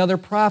to be another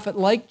prophet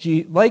like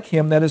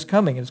him that is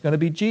coming. It's going to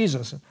be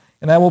Jesus.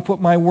 And I will put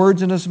my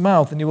words in his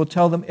mouth, and he will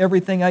tell them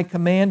everything I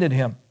commanded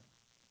him.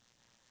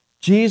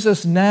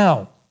 Jesus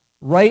now,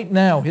 right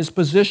now, his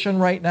position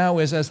right now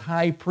is as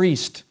high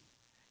priest.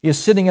 He is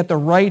sitting at the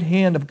right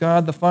hand of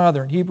God the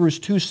Father in Hebrews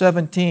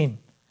 2:17,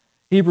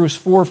 Hebrews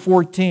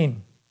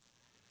 4:14.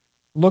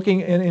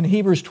 Looking in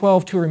Hebrews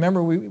 12:2,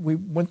 remember we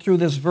went through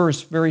this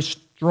verse very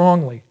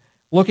strongly.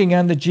 Looking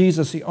unto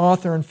Jesus, the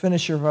author and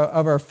finisher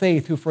of our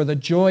faith, who for the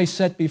joy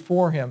set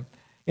before him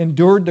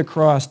endured the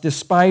cross,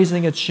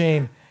 despising its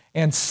shame,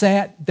 and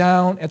sat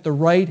down at the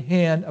right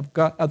hand of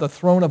God, of the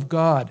throne of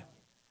God.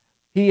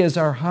 He is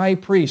our high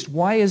priest.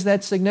 Why is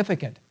that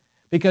significant?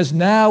 Because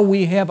now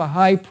we have a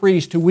high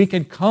priest who we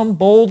can come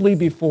boldly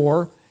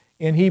before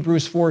in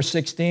Hebrews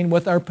 4:16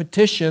 with our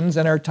petitions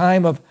and our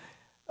time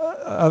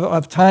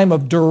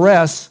of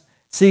duress,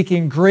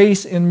 seeking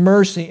grace and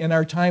mercy in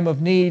our time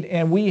of need,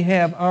 and we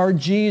have our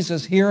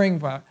Jesus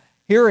hearing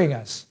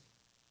us,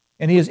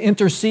 and he is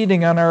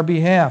interceding on our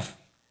behalf.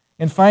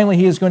 And finally,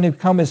 he is going to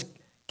come as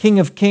King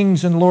of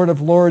Kings and Lord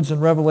of Lords in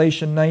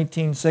Revelation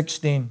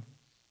 19:16.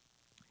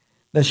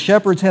 The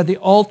shepherds had the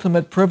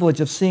ultimate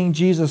privilege of seeing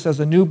Jesus as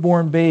a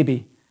newborn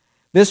baby.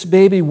 This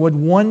baby would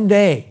one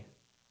day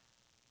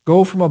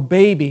go from a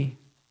baby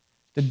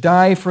to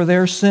die for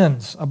their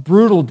sins, a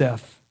brutal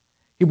death.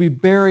 He would be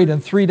buried,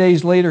 and 3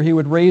 days later he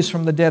would raise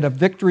from the dead, a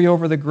victory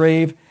over the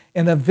grave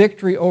and a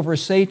victory over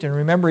Satan.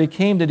 Remember, he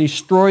came to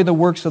destroy the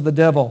works of the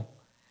devil.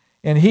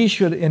 And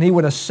he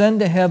would ascend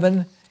to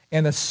heaven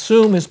and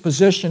assume his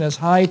position as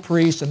high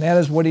priest, and that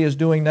is what he is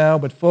doing now.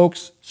 But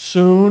folks,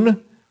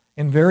 soon,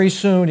 and very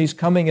soon, he's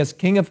coming as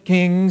King of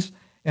Kings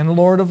and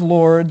Lord of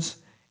Lords,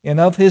 and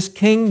of his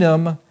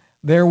kingdom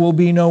there will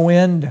be no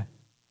end.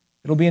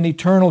 It'll be an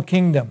eternal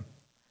kingdom.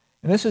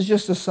 And this is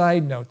just a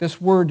side note.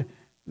 This word,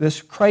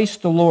 this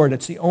Christ the Lord,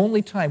 it's the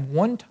only time,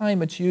 one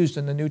time it's used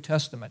in the New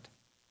Testament.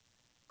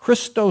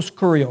 Christos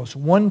Kurios,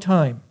 one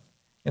time.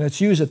 And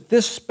it's used at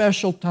this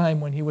special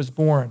time when he was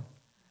born.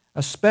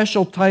 A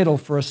special title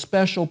for a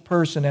special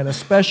person at a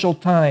special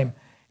time,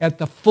 at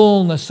the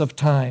fullness of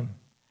time,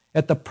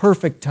 at the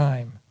perfect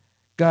time.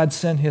 God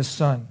sent his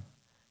Son,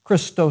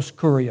 Christos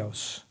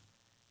Kurios.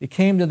 He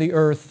came to the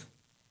earth,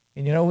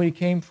 and you know what he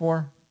came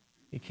for?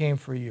 He came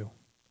for you.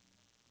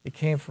 He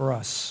came for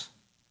us.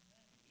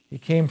 He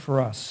came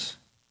for us.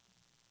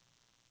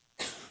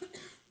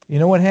 You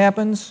know what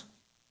happens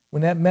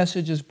when that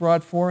message is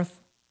brought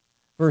forth?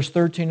 Verse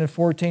 13 and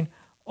 14,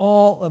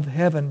 all of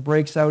heaven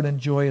breaks out in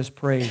joyous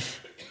praise.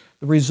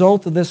 The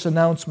result of this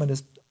announcement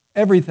is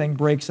everything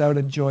breaks out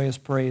in joyous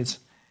praise.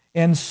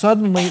 And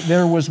suddenly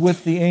there was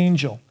with the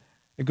angel.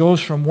 It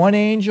goes from one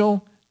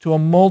angel to a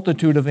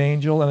multitude of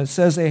angels, and it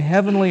says a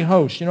heavenly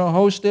host. You know what a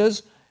host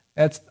is?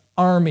 That's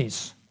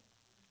armies.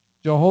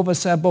 Jehovah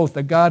Sabaoth,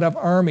 the God of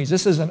armies.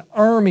 This is an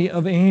army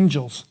of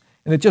angels.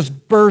 And it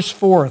just bursts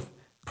forth,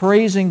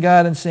 praising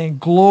God and saying,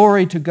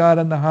 glory to God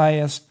in the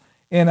highest,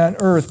 and on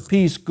earth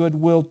peace,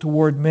 goodwill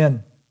toward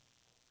men.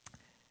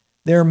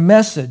 Their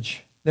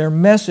message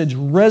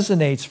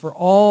resonates for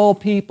all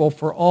people,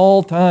 for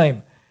all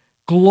time.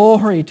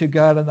 Glory to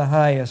God in the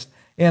highest,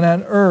 and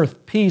on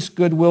earth peace,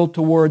 goodwill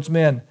towards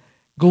men.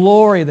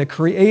 Glory, the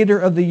creator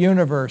of the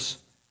universe,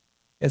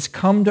 has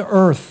come to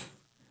earth.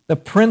 The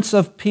Prince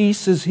of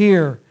Peace is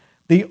here,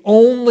 the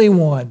only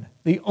one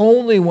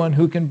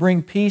who can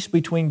bring peace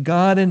between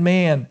God and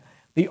man,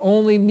 the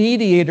only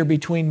mediator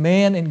between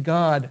man and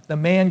God, the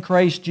man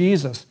Christ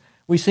Jesus.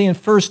 We see in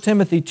 1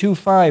 Timothy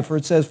 2:5, where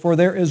it says, for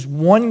there is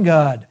one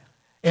God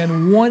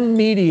and one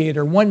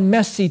mediator, one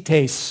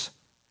messites,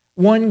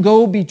 one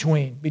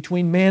go-between,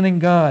 between man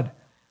and God,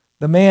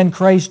 the man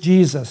Christ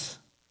Jesus.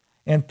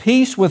 And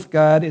peace with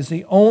God is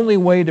the only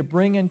way to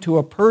bring into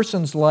a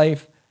person's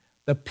life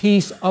the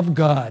peace of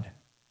God.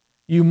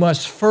 You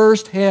must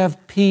first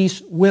have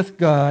peace with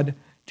God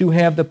to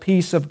have the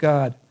peace of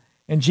God.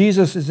 And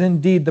Jesus is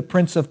indeed the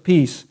Prince of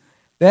Peace.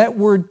 That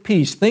word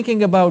peace,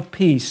 thinking about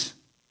peace,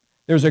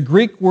 there's a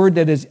Greek word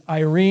that is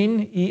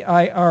eirene,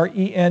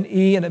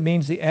 E-I-R-E-N-E, and it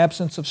means the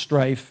absence of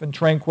strife and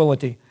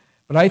tranquility.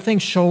 But I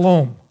think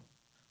shalom,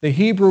 the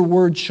Hebrew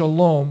word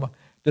shalom,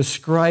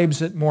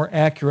 describes it more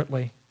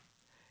accurately.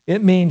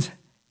 It means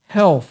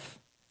health,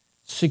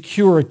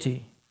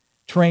 security,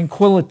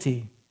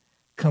 tranquility,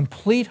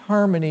 complete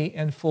harmony,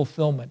 and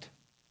fulfillment.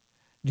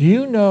 Do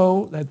you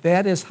know that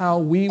that is how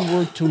we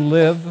were to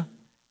live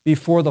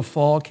before the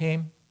fall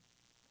came?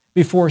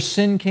 Before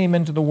sin came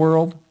into the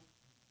world?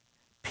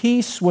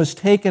 Peace was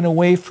taken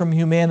away from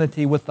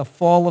humanity with the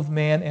fall of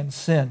man and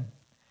sin.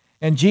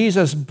 And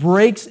Jesus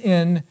breaks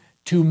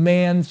into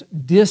man's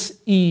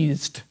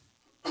diseased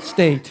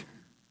state,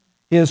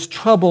 his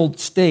troubled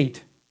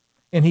state,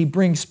 and he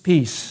brings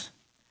peace.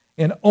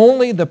 And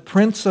only the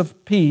Prince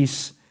of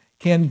Peace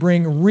can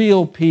bring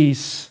real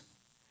peace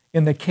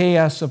in the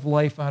chaos of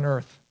life on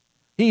earth.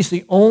 He's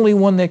the only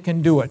one that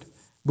can do it.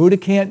 Buddha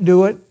can't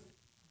do it.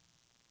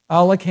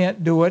 Allah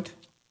can't do it.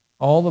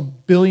 All the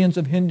billions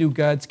of Hindu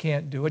gods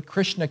can't do it.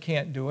 Krishna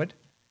can't do it.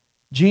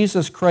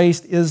 Jesus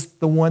Christ is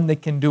the one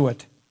that can do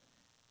it.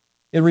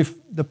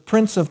 The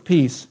Prince of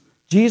Peace.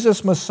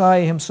 Jesus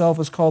Messiah himself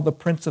is called the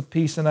Prince of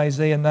Peace in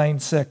Isaiah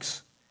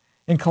 9:6.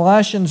 In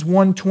Colossians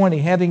 1:20,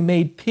 having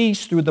made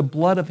peace through the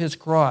blood of his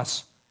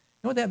cross.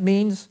 You know what that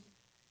means?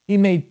 He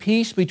made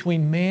peace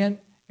between man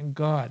and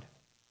God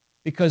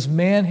because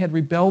man had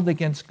rebelled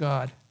against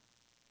God.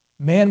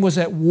 Man was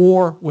at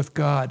war with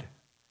God.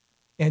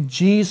 And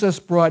Jesus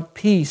brought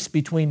peace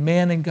between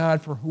man and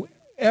God for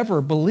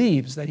whoever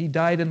believes that he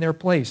died in their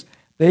place.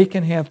 They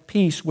can have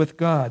peace with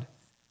God,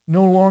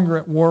 no longer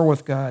at war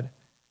with God.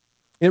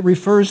 It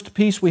refers to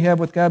peace we have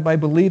with God by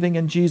believing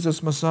in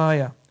Jesus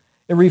Messiah.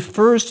 It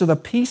refers to the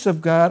peace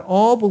of God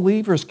all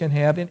believers can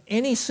have in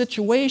any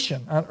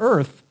situation on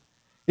earth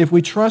if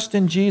we trust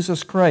in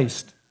Jesus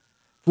Christ.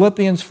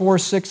 Philippians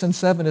 4:6 and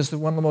 7 is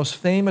one of the most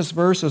famous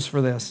verses for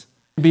this.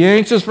 Be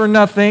anxious for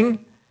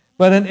nothing,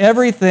 but in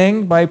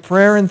everything, by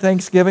prayer and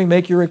thanksgiving,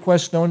 make your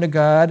requests known to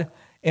God,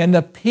 and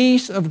the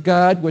peace of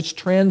God, which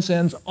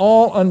transcends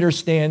all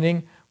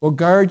understanding, will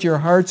guard your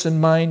hearts and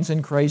minds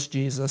in Christ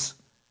Jesus.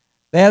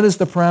 That is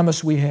the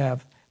promise we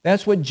have.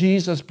 That's what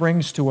Jesus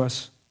brings to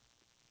us.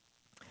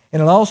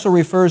 And it also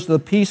refers to the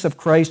peace of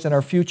Christ in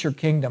our future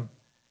kingdom.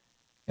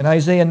 In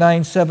Isaiah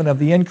 9:7, of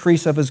the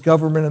increase of his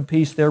government and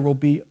peace there will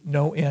be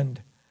no end.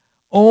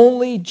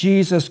 Only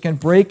Jesus can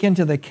break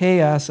into the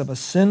chaos of a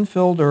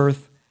sin-filled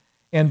earth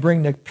and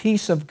bring the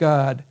peace of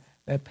God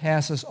that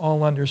passes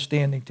all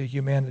understanding to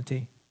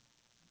humanity.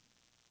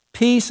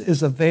 Peace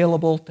is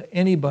available to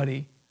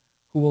anybody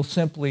who will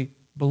simply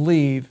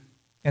believe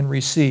and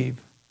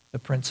receive the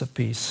Prince of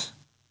Peace.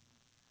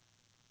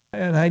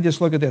 And I just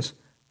look at this.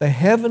 The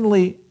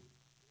heavenly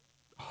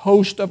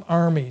host of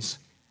armies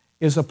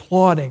is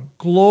applauding,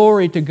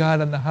 glory to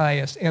God in the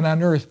highest, and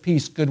on earth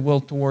peace, goodwill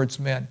towards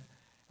men.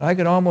 And I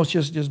could almost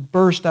just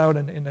burst out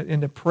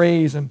into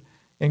praise and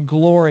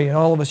glory, and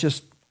all of us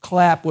just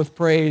clap with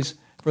praise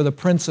for the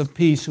Prince of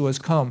Peace who has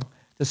come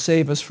to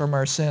save us from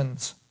our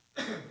sins.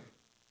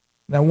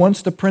 Now,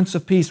 once the Prince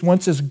of Peace,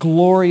 once this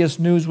glorious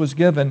news was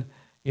given,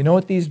 you know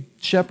what these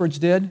shepherds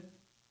did?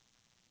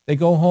 They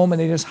go home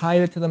and they just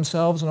hide it to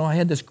themselves, and I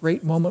had this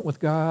great moment with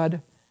God,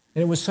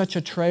 and it was such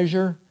a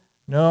treasure.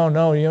 No,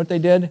 you know what they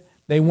did?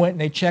 They went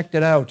and they checked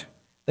it out.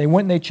 They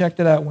went and they checked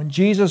it out. When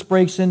Jesus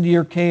breaks into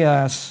your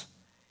chaos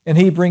and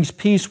he brings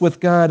peace with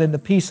God, and the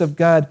peace of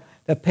God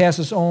that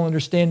passes all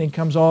understanding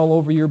comes all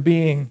over your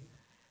being,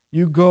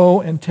 you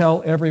go and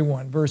tell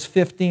everyone. Verse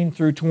 15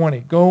 through 20.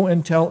 Go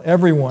and tell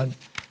everyone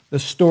the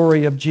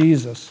story of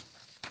Jesus.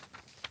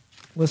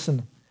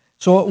 Listen.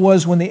 So it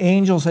was when the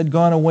angels had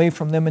gone away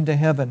from them into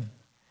heaven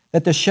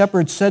that the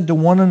shepherds said to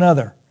one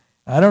another,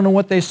 I don't know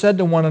what they said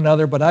to one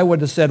another, but I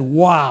would have said,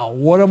 wow,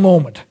 what a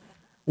moment.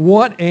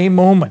 What a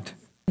moment.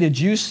 Did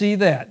you see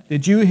that?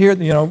 Did you hear,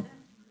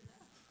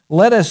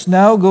 let us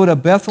now go to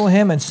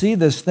Bethlehem and see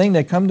this thing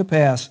that come to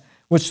pass,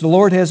 which the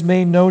Lord has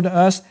made known to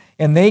us.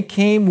 And they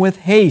came with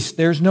haste.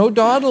 There's no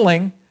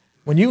dawdling.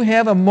 When you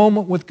have a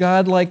moment with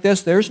God like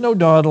this, there's no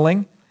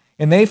dawdling.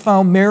 And they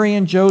found Mary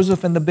and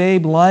Joseph and the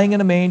babe lying in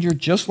a manger,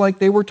 just like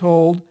they were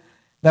told.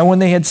 Now when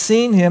they had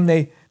seen him,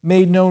 they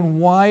made known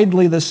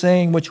widely the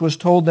saying which was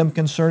told them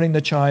concerning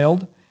the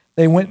child.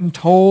 They went and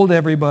told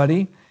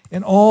everybody,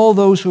 and all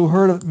those who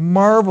heard it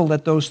marveled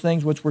at those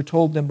things which were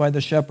told them by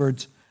the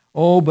shepherds.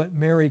 Oh, but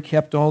Mary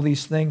kept all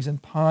these things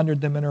and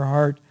pondered them in her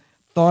heart,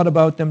 thought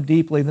about them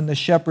deeply. Then the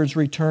shepherds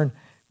returned,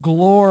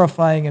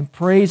 glorifying and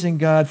praising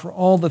God for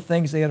all the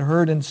things they had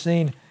heard and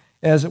seen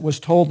as it was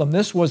told them.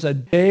 This was a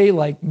day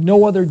like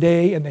no other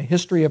day in the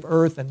history of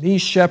earth, and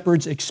these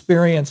shepherds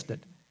experienced it.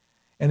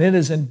 And it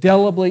is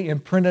indelibly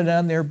imprinted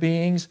on their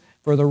beings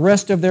for the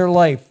rest of their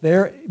life.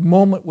 Their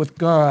moment with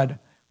God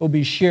will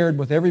be shared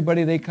with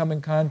everybody they come in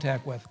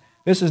contact with.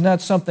 This is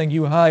not something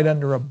you hide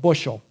under a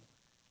bushel.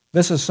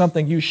 This is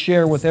something you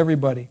share with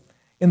everybody.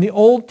 In the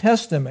Old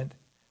Testament,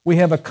 we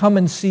have a come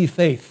and see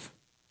faith.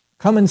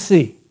 Come and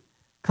see.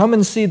 Come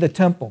and see the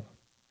temple.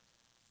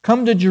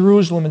 Come to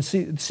Jerusalem and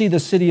see the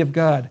city of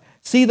God.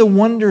 See the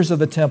wonders of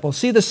the temple.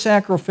 See the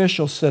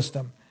sacrificial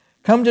system.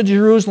 Come to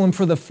Jerusalem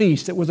for the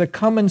feast. It was a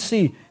come and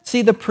see.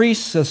 See the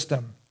priest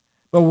system.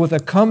 But with the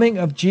coming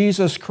of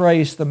Jesus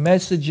Christ, the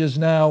message is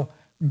now,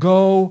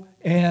 go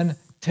and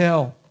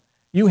tell.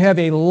 You have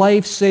a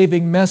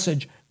life-saving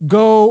message.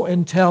 Go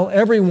and tell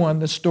everyone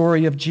the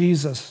story of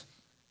Jesus.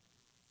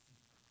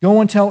 Go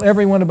and tell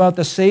everyone about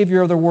the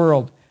Savior of the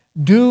world.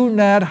 Do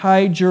not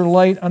hide your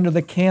light under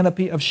the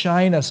canopy of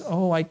shyness.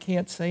 Oh, I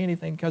can't say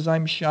anything because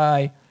I'm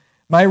shy.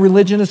 My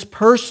religion is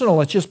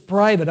personal. It's just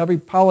private. Every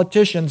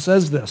politician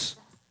says this.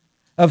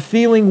 Of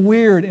feeling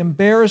weird,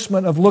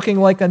 embarrassment of looking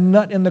like a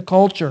nut in the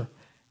culture.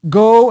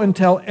 Go and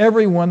tell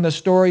everyone the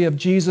story of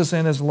Jesus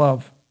and his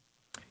love.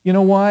 You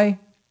know why?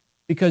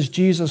 Because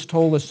Jesus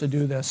told us to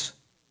do this.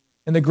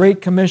 In the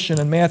Great Commission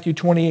in Matthew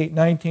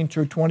 28:19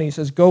 through 20, he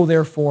says, go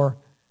therefore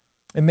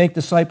and make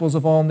disciples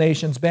of all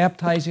nations,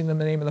 baptizing them in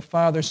the name of the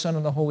Father, Son,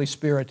 and the Holy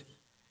Spirit,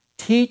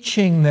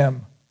 teaching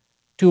them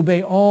to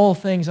obey all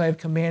things I have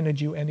commanded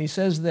you. And he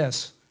says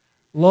this,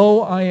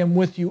 lo, I am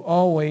with you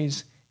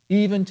always,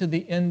 even to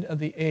the end of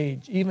the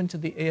age, even to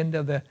the end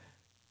of the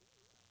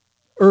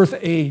earth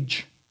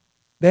age.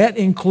 That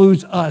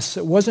includes us.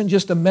 It wasn't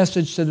just a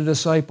message to the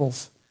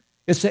disciples.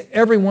 It's to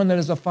everyone that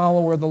is a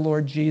follower of the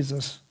Lord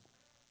Jesus.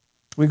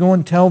 We go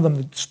and tell them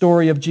the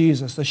story of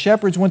Jesus. The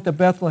shepherds went to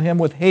Bethlehem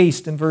with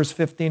haste in verse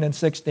 15 and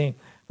 16.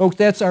 Folks,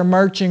 that's our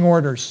marching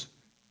orders.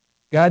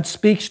 God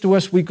speaks to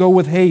us, we go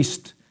with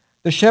haste.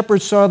 The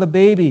shepherds saw the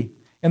baby,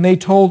 and they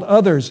told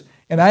others.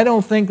 And I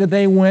don't think that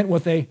they went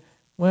with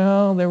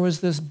there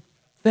was this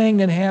thing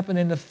that happened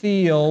in the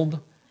field,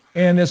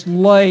 and this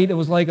light, it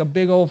was like a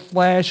big old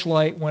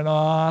flashlight went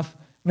off.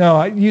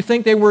 No, you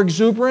think they were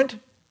exuberant?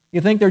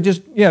 You think they're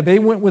just, they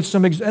went with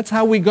that's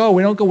how we go.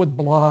 We don't go with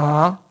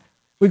blah.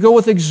 We go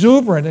with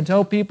exuberant and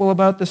tell people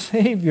about the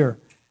Savior.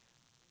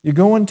 You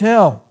go and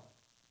tell.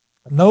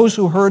 And those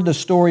who heard the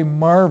story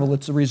marvel.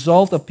 It's the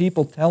result of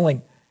people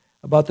telling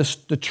about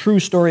the true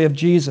story of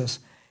Jesus.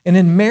 And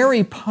then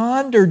Mary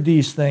pondered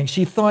these things.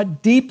 She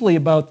thought deeply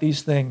about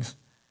these things.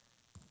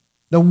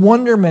 The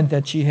wonderment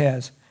that she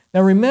has.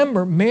 Now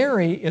remember,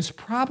 Mary is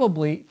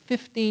probably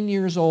 15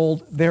 years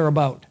old,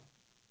 thereabout.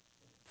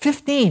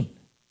 15,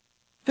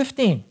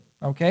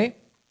 okay?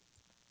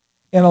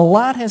 And a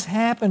lot has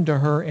happened to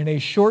her in a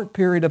short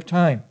period of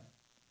time.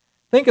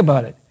 Think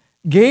about it.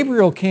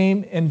 Gabriel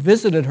came and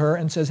visited her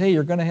and says, hey,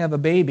 you're going to have a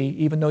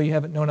baby even though you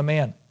haven't known a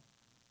man.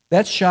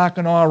 That's shock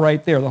and awe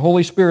right there. The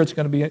Holy Spirit's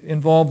going to be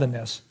involved in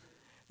this.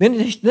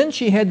 Then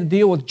she had to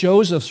deal with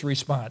Joseph's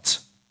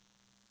response.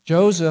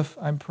 Joseph,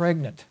 I'm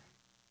pregnant.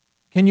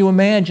 Can you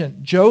imagine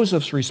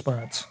Joseph's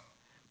response?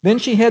 Then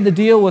she had to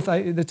deal with,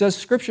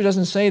 Scripture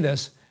doesn't say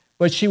this,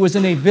 but she was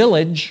in a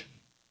village,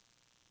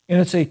 and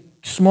it's a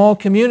small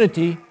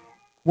community.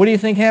 What do you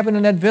think happened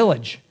in that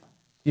village?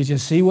 Did you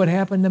see what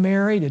happened to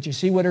Mary? Did you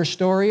see what her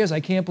story is?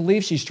 I can't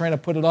believe she's trying to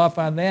put it off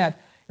on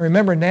that. And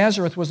remember,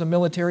 Nazareth was a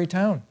military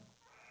town.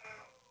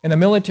 In a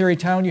military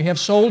town, you have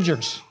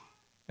soldiers.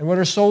 And what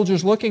are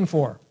soldiers looking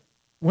for?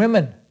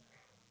 Women.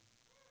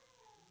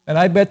 And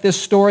I bet this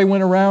story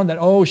went around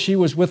that, she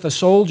was with a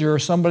soldier or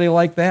somebody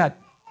like that.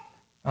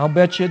 I'll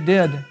bet you it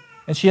did.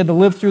 And she had to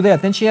live through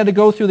that. Then she had to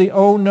go through the,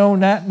 oh, no,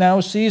 not now,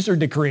 Caesar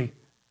decree.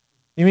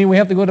 You mean we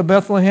have to go to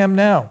Bethlehem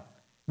now?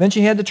 Then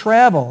she had to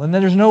travel, and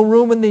then there's no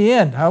room in the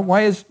inn. How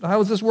is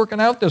this working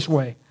out this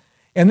way?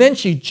 And then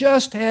she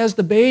just has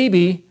the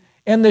baby,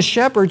 and the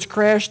shepherds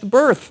crash the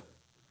birth.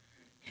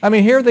 I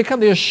mean, here they come,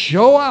 they just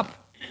show up,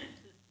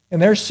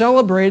 and they're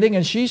celebrating,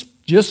 and she's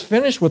just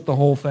finished with the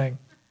whole thing.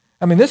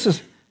 I mean,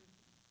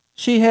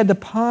 she had to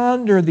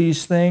ponder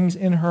these things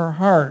in her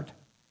heart.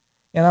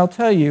 And I'll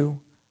tell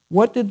you,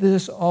 what did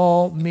this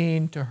all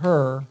mean to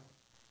her,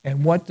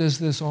 and what does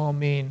this all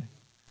mean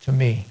to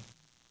me?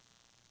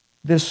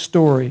 This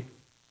story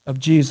of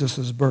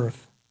Jesus'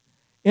 birth.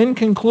 In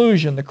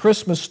conclusion, the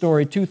Christmas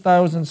story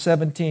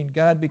 2017,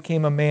 God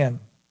became a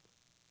man.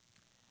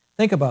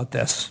 Think about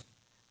this.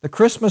 The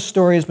Christmas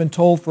story has been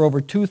told for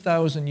over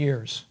 2,000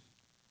 years.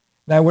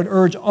 And I would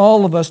urge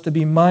all of us to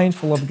be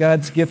mindful of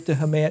God's gift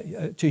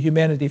to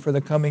humanity for the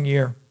coming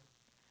year.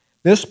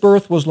 This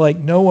birth was like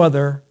no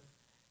other.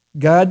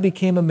 God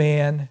became a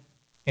man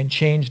and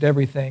changed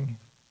everything,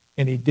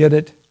 and he did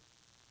it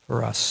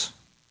for us.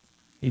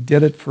 He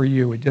did it for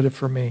you. He did it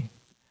for me.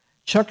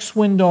 Chuck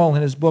Swindoll,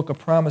 in his book, A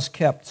Promise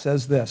Kept,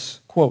 says this,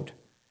 quote,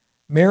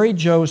 Mary,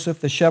 Joseph,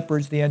 the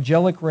shepherds, the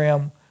angelic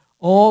realm,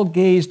 all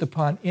gazed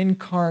upon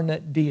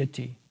incarnate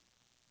deity,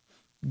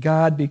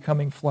 God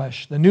becoming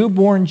flesh. The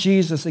newborn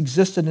Jesus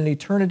existed in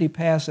eternity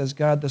past as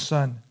God the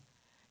Son.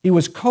 He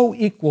was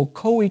co-equal,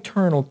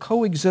 co-eternal,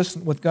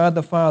 co-existent with God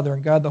the Father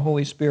and God the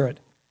Holy Spirit.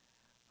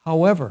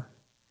 However,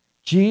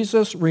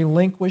 Jesus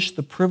relinquished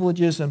the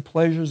privileges and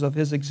pleasures of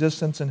his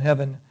existence in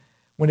heaven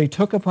when he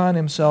took upon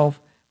himself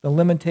the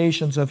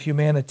limitations of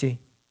humanity.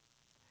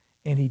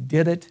 And he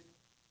did it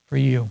for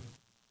you.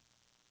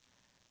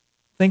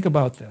 Think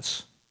about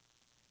this.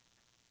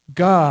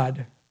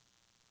 God,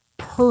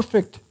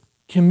 perfect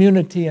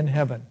community in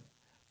heaven,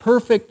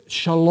 perfect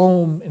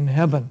shalom in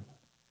heaven.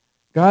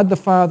 God the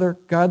Father,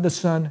 God the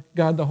Son,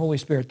 God the Holy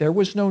Spirit. There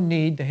was no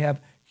need to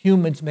have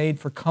humans made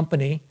for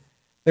company.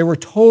 They were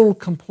totally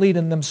complete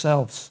in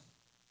themselves.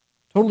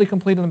 Totally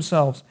complete in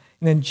themselves.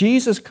 And then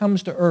Jesus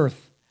comes to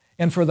earth.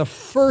 And for the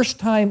first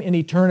time in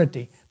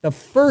eternity, the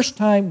first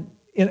time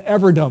in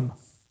everdom,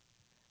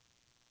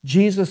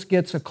 Jesus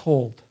gets a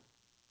cold.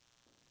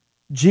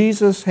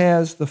 Jesus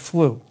has the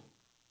flu.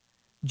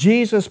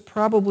 Jesus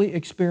probably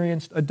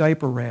experienced a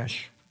diaper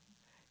rash.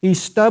 He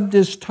stubbed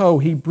his toe.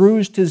 He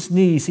bruised his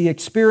knees. He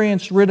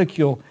experienced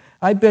ridicule.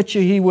 I bet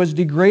you he was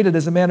degraded.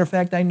 As a matter of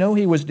fact, I know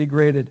he was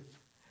degraded.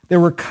 There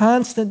were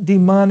constant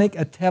demonic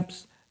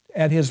attempts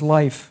at his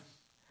life.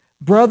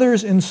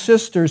 Brothers and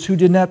sisters who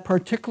did not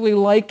particularly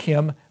like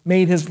him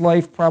made his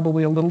life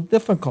probably a little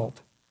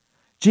difficult.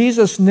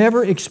 Jesus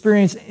never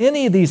experienced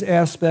any of these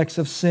aspects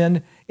of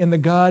sin in the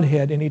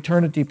Godhead in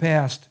eternity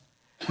past.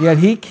 Yet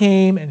he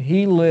came and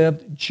he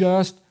lived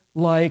just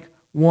like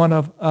one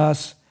of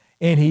us.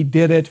 and he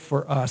did it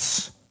for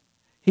us.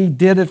 He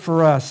did it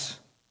for us.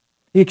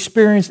 He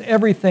experienced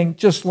everything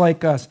just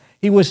like us.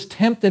 He was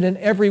tempted in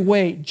every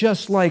way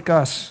just like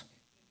us.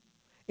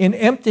 In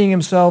emptying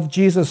himself,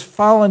 Jesus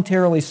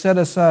voluntarily set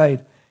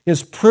aside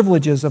his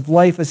privileges of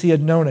life as he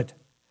had known it.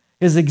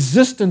 His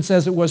existence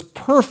as it was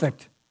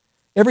perfect.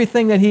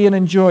 Everything that he had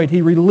enjoyed.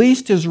 He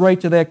released his right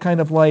to that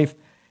kind of life.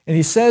 And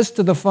he says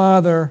to the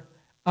Father,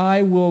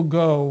 I will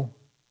go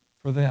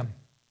for them.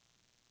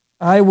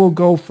 I will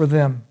go for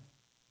them.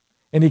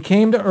 And he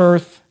came to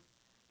earth.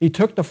 He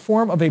took the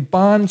form of a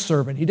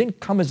bondservant. He didn't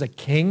come as a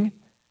king.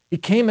 He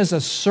came as a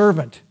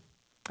servant.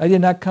 I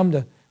did not come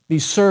to be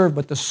served,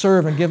 but to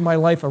serve and give my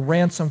life a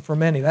ransom for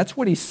many. That's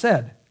what he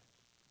said.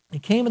 He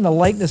came in the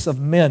likeness of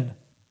men.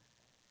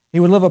 He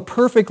would live a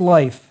perfect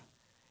life,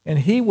 and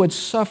he would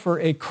suffer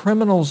a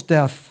criminal's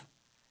death.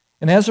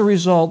 And as a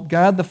result,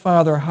 God the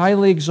Father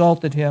highly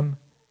exalted him,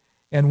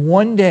 and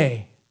one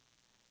day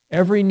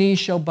every knee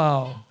shall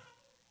bow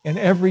and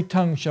every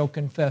tongue shall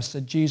confess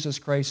that Jesus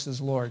Christ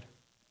is Lord.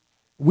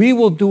 We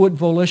will do it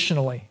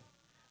volitionally.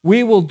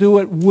 We will do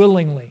it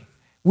willingly.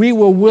 We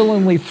will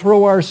willingly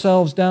throw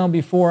ourselves down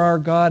before our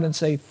God and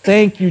say,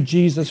 thank you,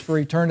 Jesus, for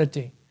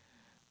eternity.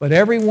 But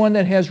everyone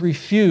that has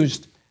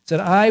refused said,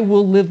 I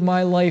will live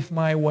my life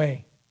my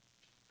way.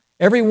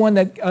 Everyone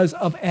that is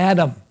of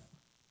Adam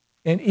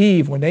and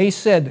Eve, when they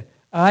said,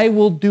 I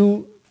will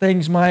do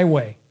things my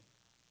way,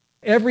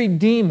 every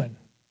demon,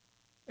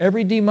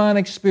 every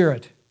demonic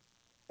spirit,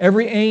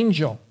 every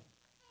angel,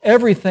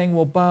 everything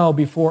will bow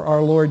before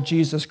our Lord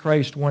Jesus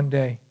Christ one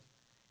day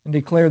and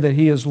declare that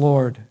he is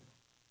Lord.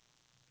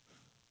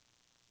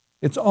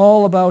 It's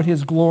all about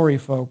his glory,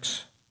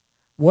 folks.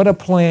 What a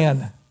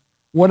plan.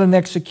 What an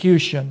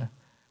execution.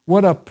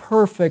 What a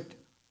perfect,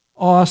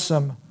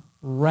 awesome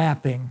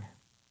wrapping.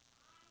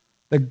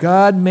 The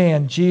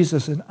God-man,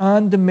 Jesus, an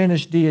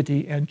undiminished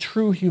deity and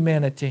true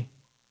humanity.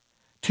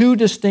 Two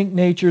distinct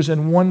natures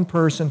in one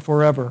person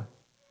forever.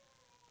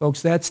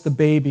 Folks, that's the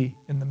baby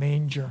in the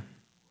manger.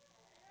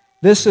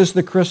 This is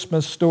the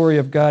Christmas story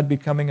of God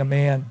becoming a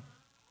man.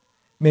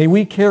 May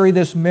we carry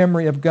this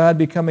memory of God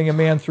becoming a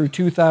man through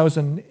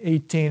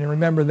 2018. And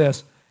remember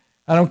this,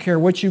 I don't care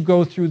what you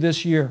go through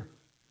this year.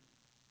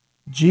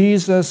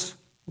 Jesus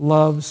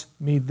loves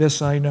me,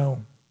 this I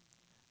know.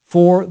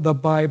 For the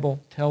Bible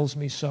tells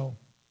me so.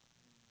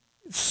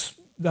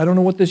 I don't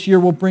know what this year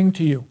will bring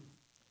to you.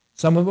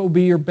 Some of it will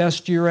be your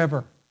best year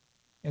ever.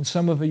 And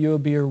some of it will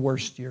be your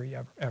worst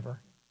year ever.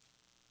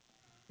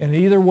 And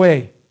either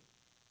way,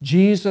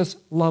 Jesus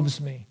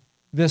loves me,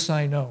 this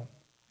I know.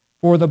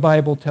 For the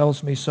Bible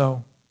tells me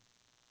so.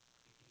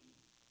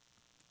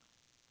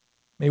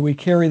 May we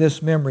carry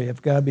this memory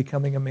of God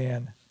becoming a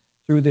man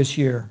through this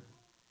year.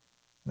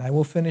 And I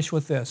will finish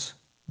with this.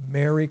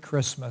 Merry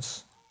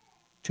Christmas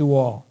to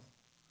all.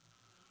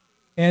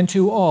 And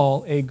to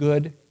all a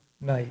good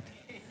night.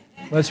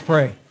 Let's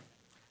pray.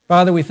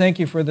 Father, we thank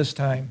you for this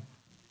time.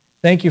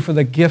 Thank you for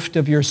the gift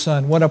of your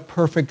Son. What a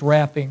perfect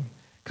wrapping,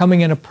 coming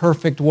in a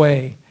perfect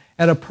way,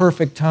 at a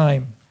perfect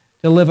time,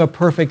 to live a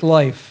perfect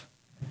life,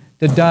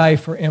 to die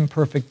for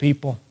imperfect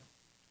people.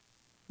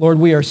 Lord,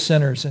 we are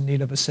sinners in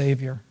need of a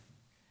Savior.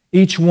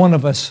 Each one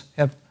of us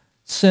have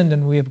sinned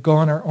and we have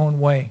gone our own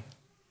way.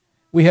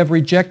 We have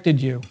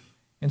rejected you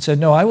and said,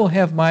 no, I will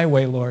have my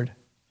way, Lord.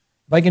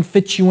 If I can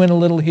fit you in a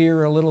little here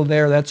or a little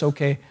there, that's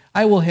okay.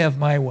 I will have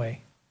my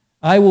way.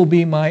 I will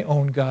be my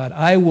own God.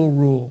 I will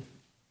rule.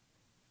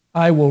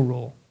 I will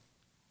rule.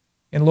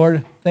 And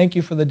Lord, thank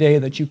you for the day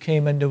that you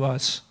came into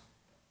us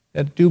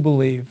that do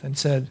believe and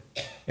said,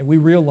 and we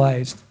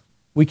realized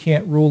we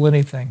can't rule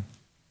anything.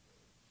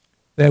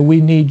 That we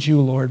need you,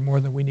 Lord,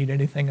 more than we need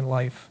anything in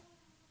life.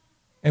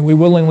 And we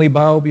willingly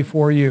bow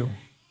before you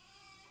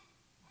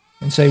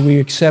and say we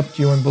accept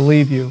you and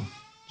believe you,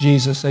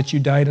 Jesus, that you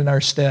died in our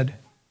stead.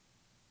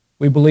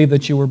 We believe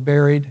that you were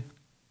buried,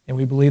 and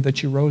we believe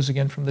that you rose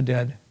again from the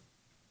dead.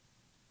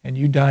 And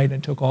you died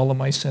and took all of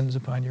my sins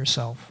upon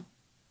yourself.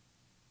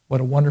 What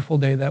a wonderful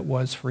day that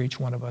was for each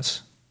one of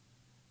us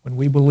when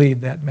we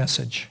believed that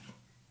message.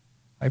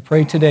 I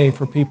pray today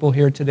for people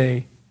here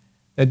today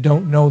that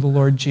don't know the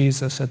Lord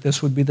Jesus, that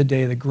this would be the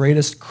day, the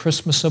greatest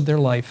Christmas of their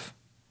life,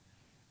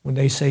 when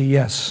they say,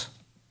 yes,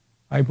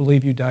 I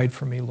believe you died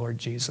for me, Lord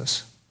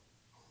Jesus.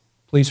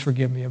 Please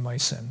forgive me of my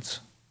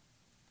sins.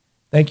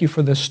 Thank you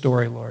for this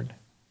story, Lord.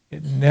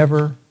 It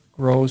never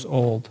grows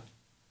old.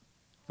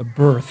 The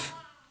birth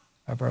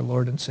of our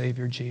Lord and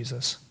Savior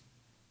Jesus.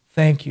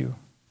 Thank you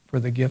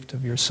for the gift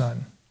of your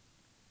Son.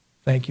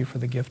 Thank you for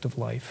the gift of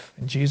life.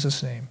 In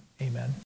Jesus' name, amen.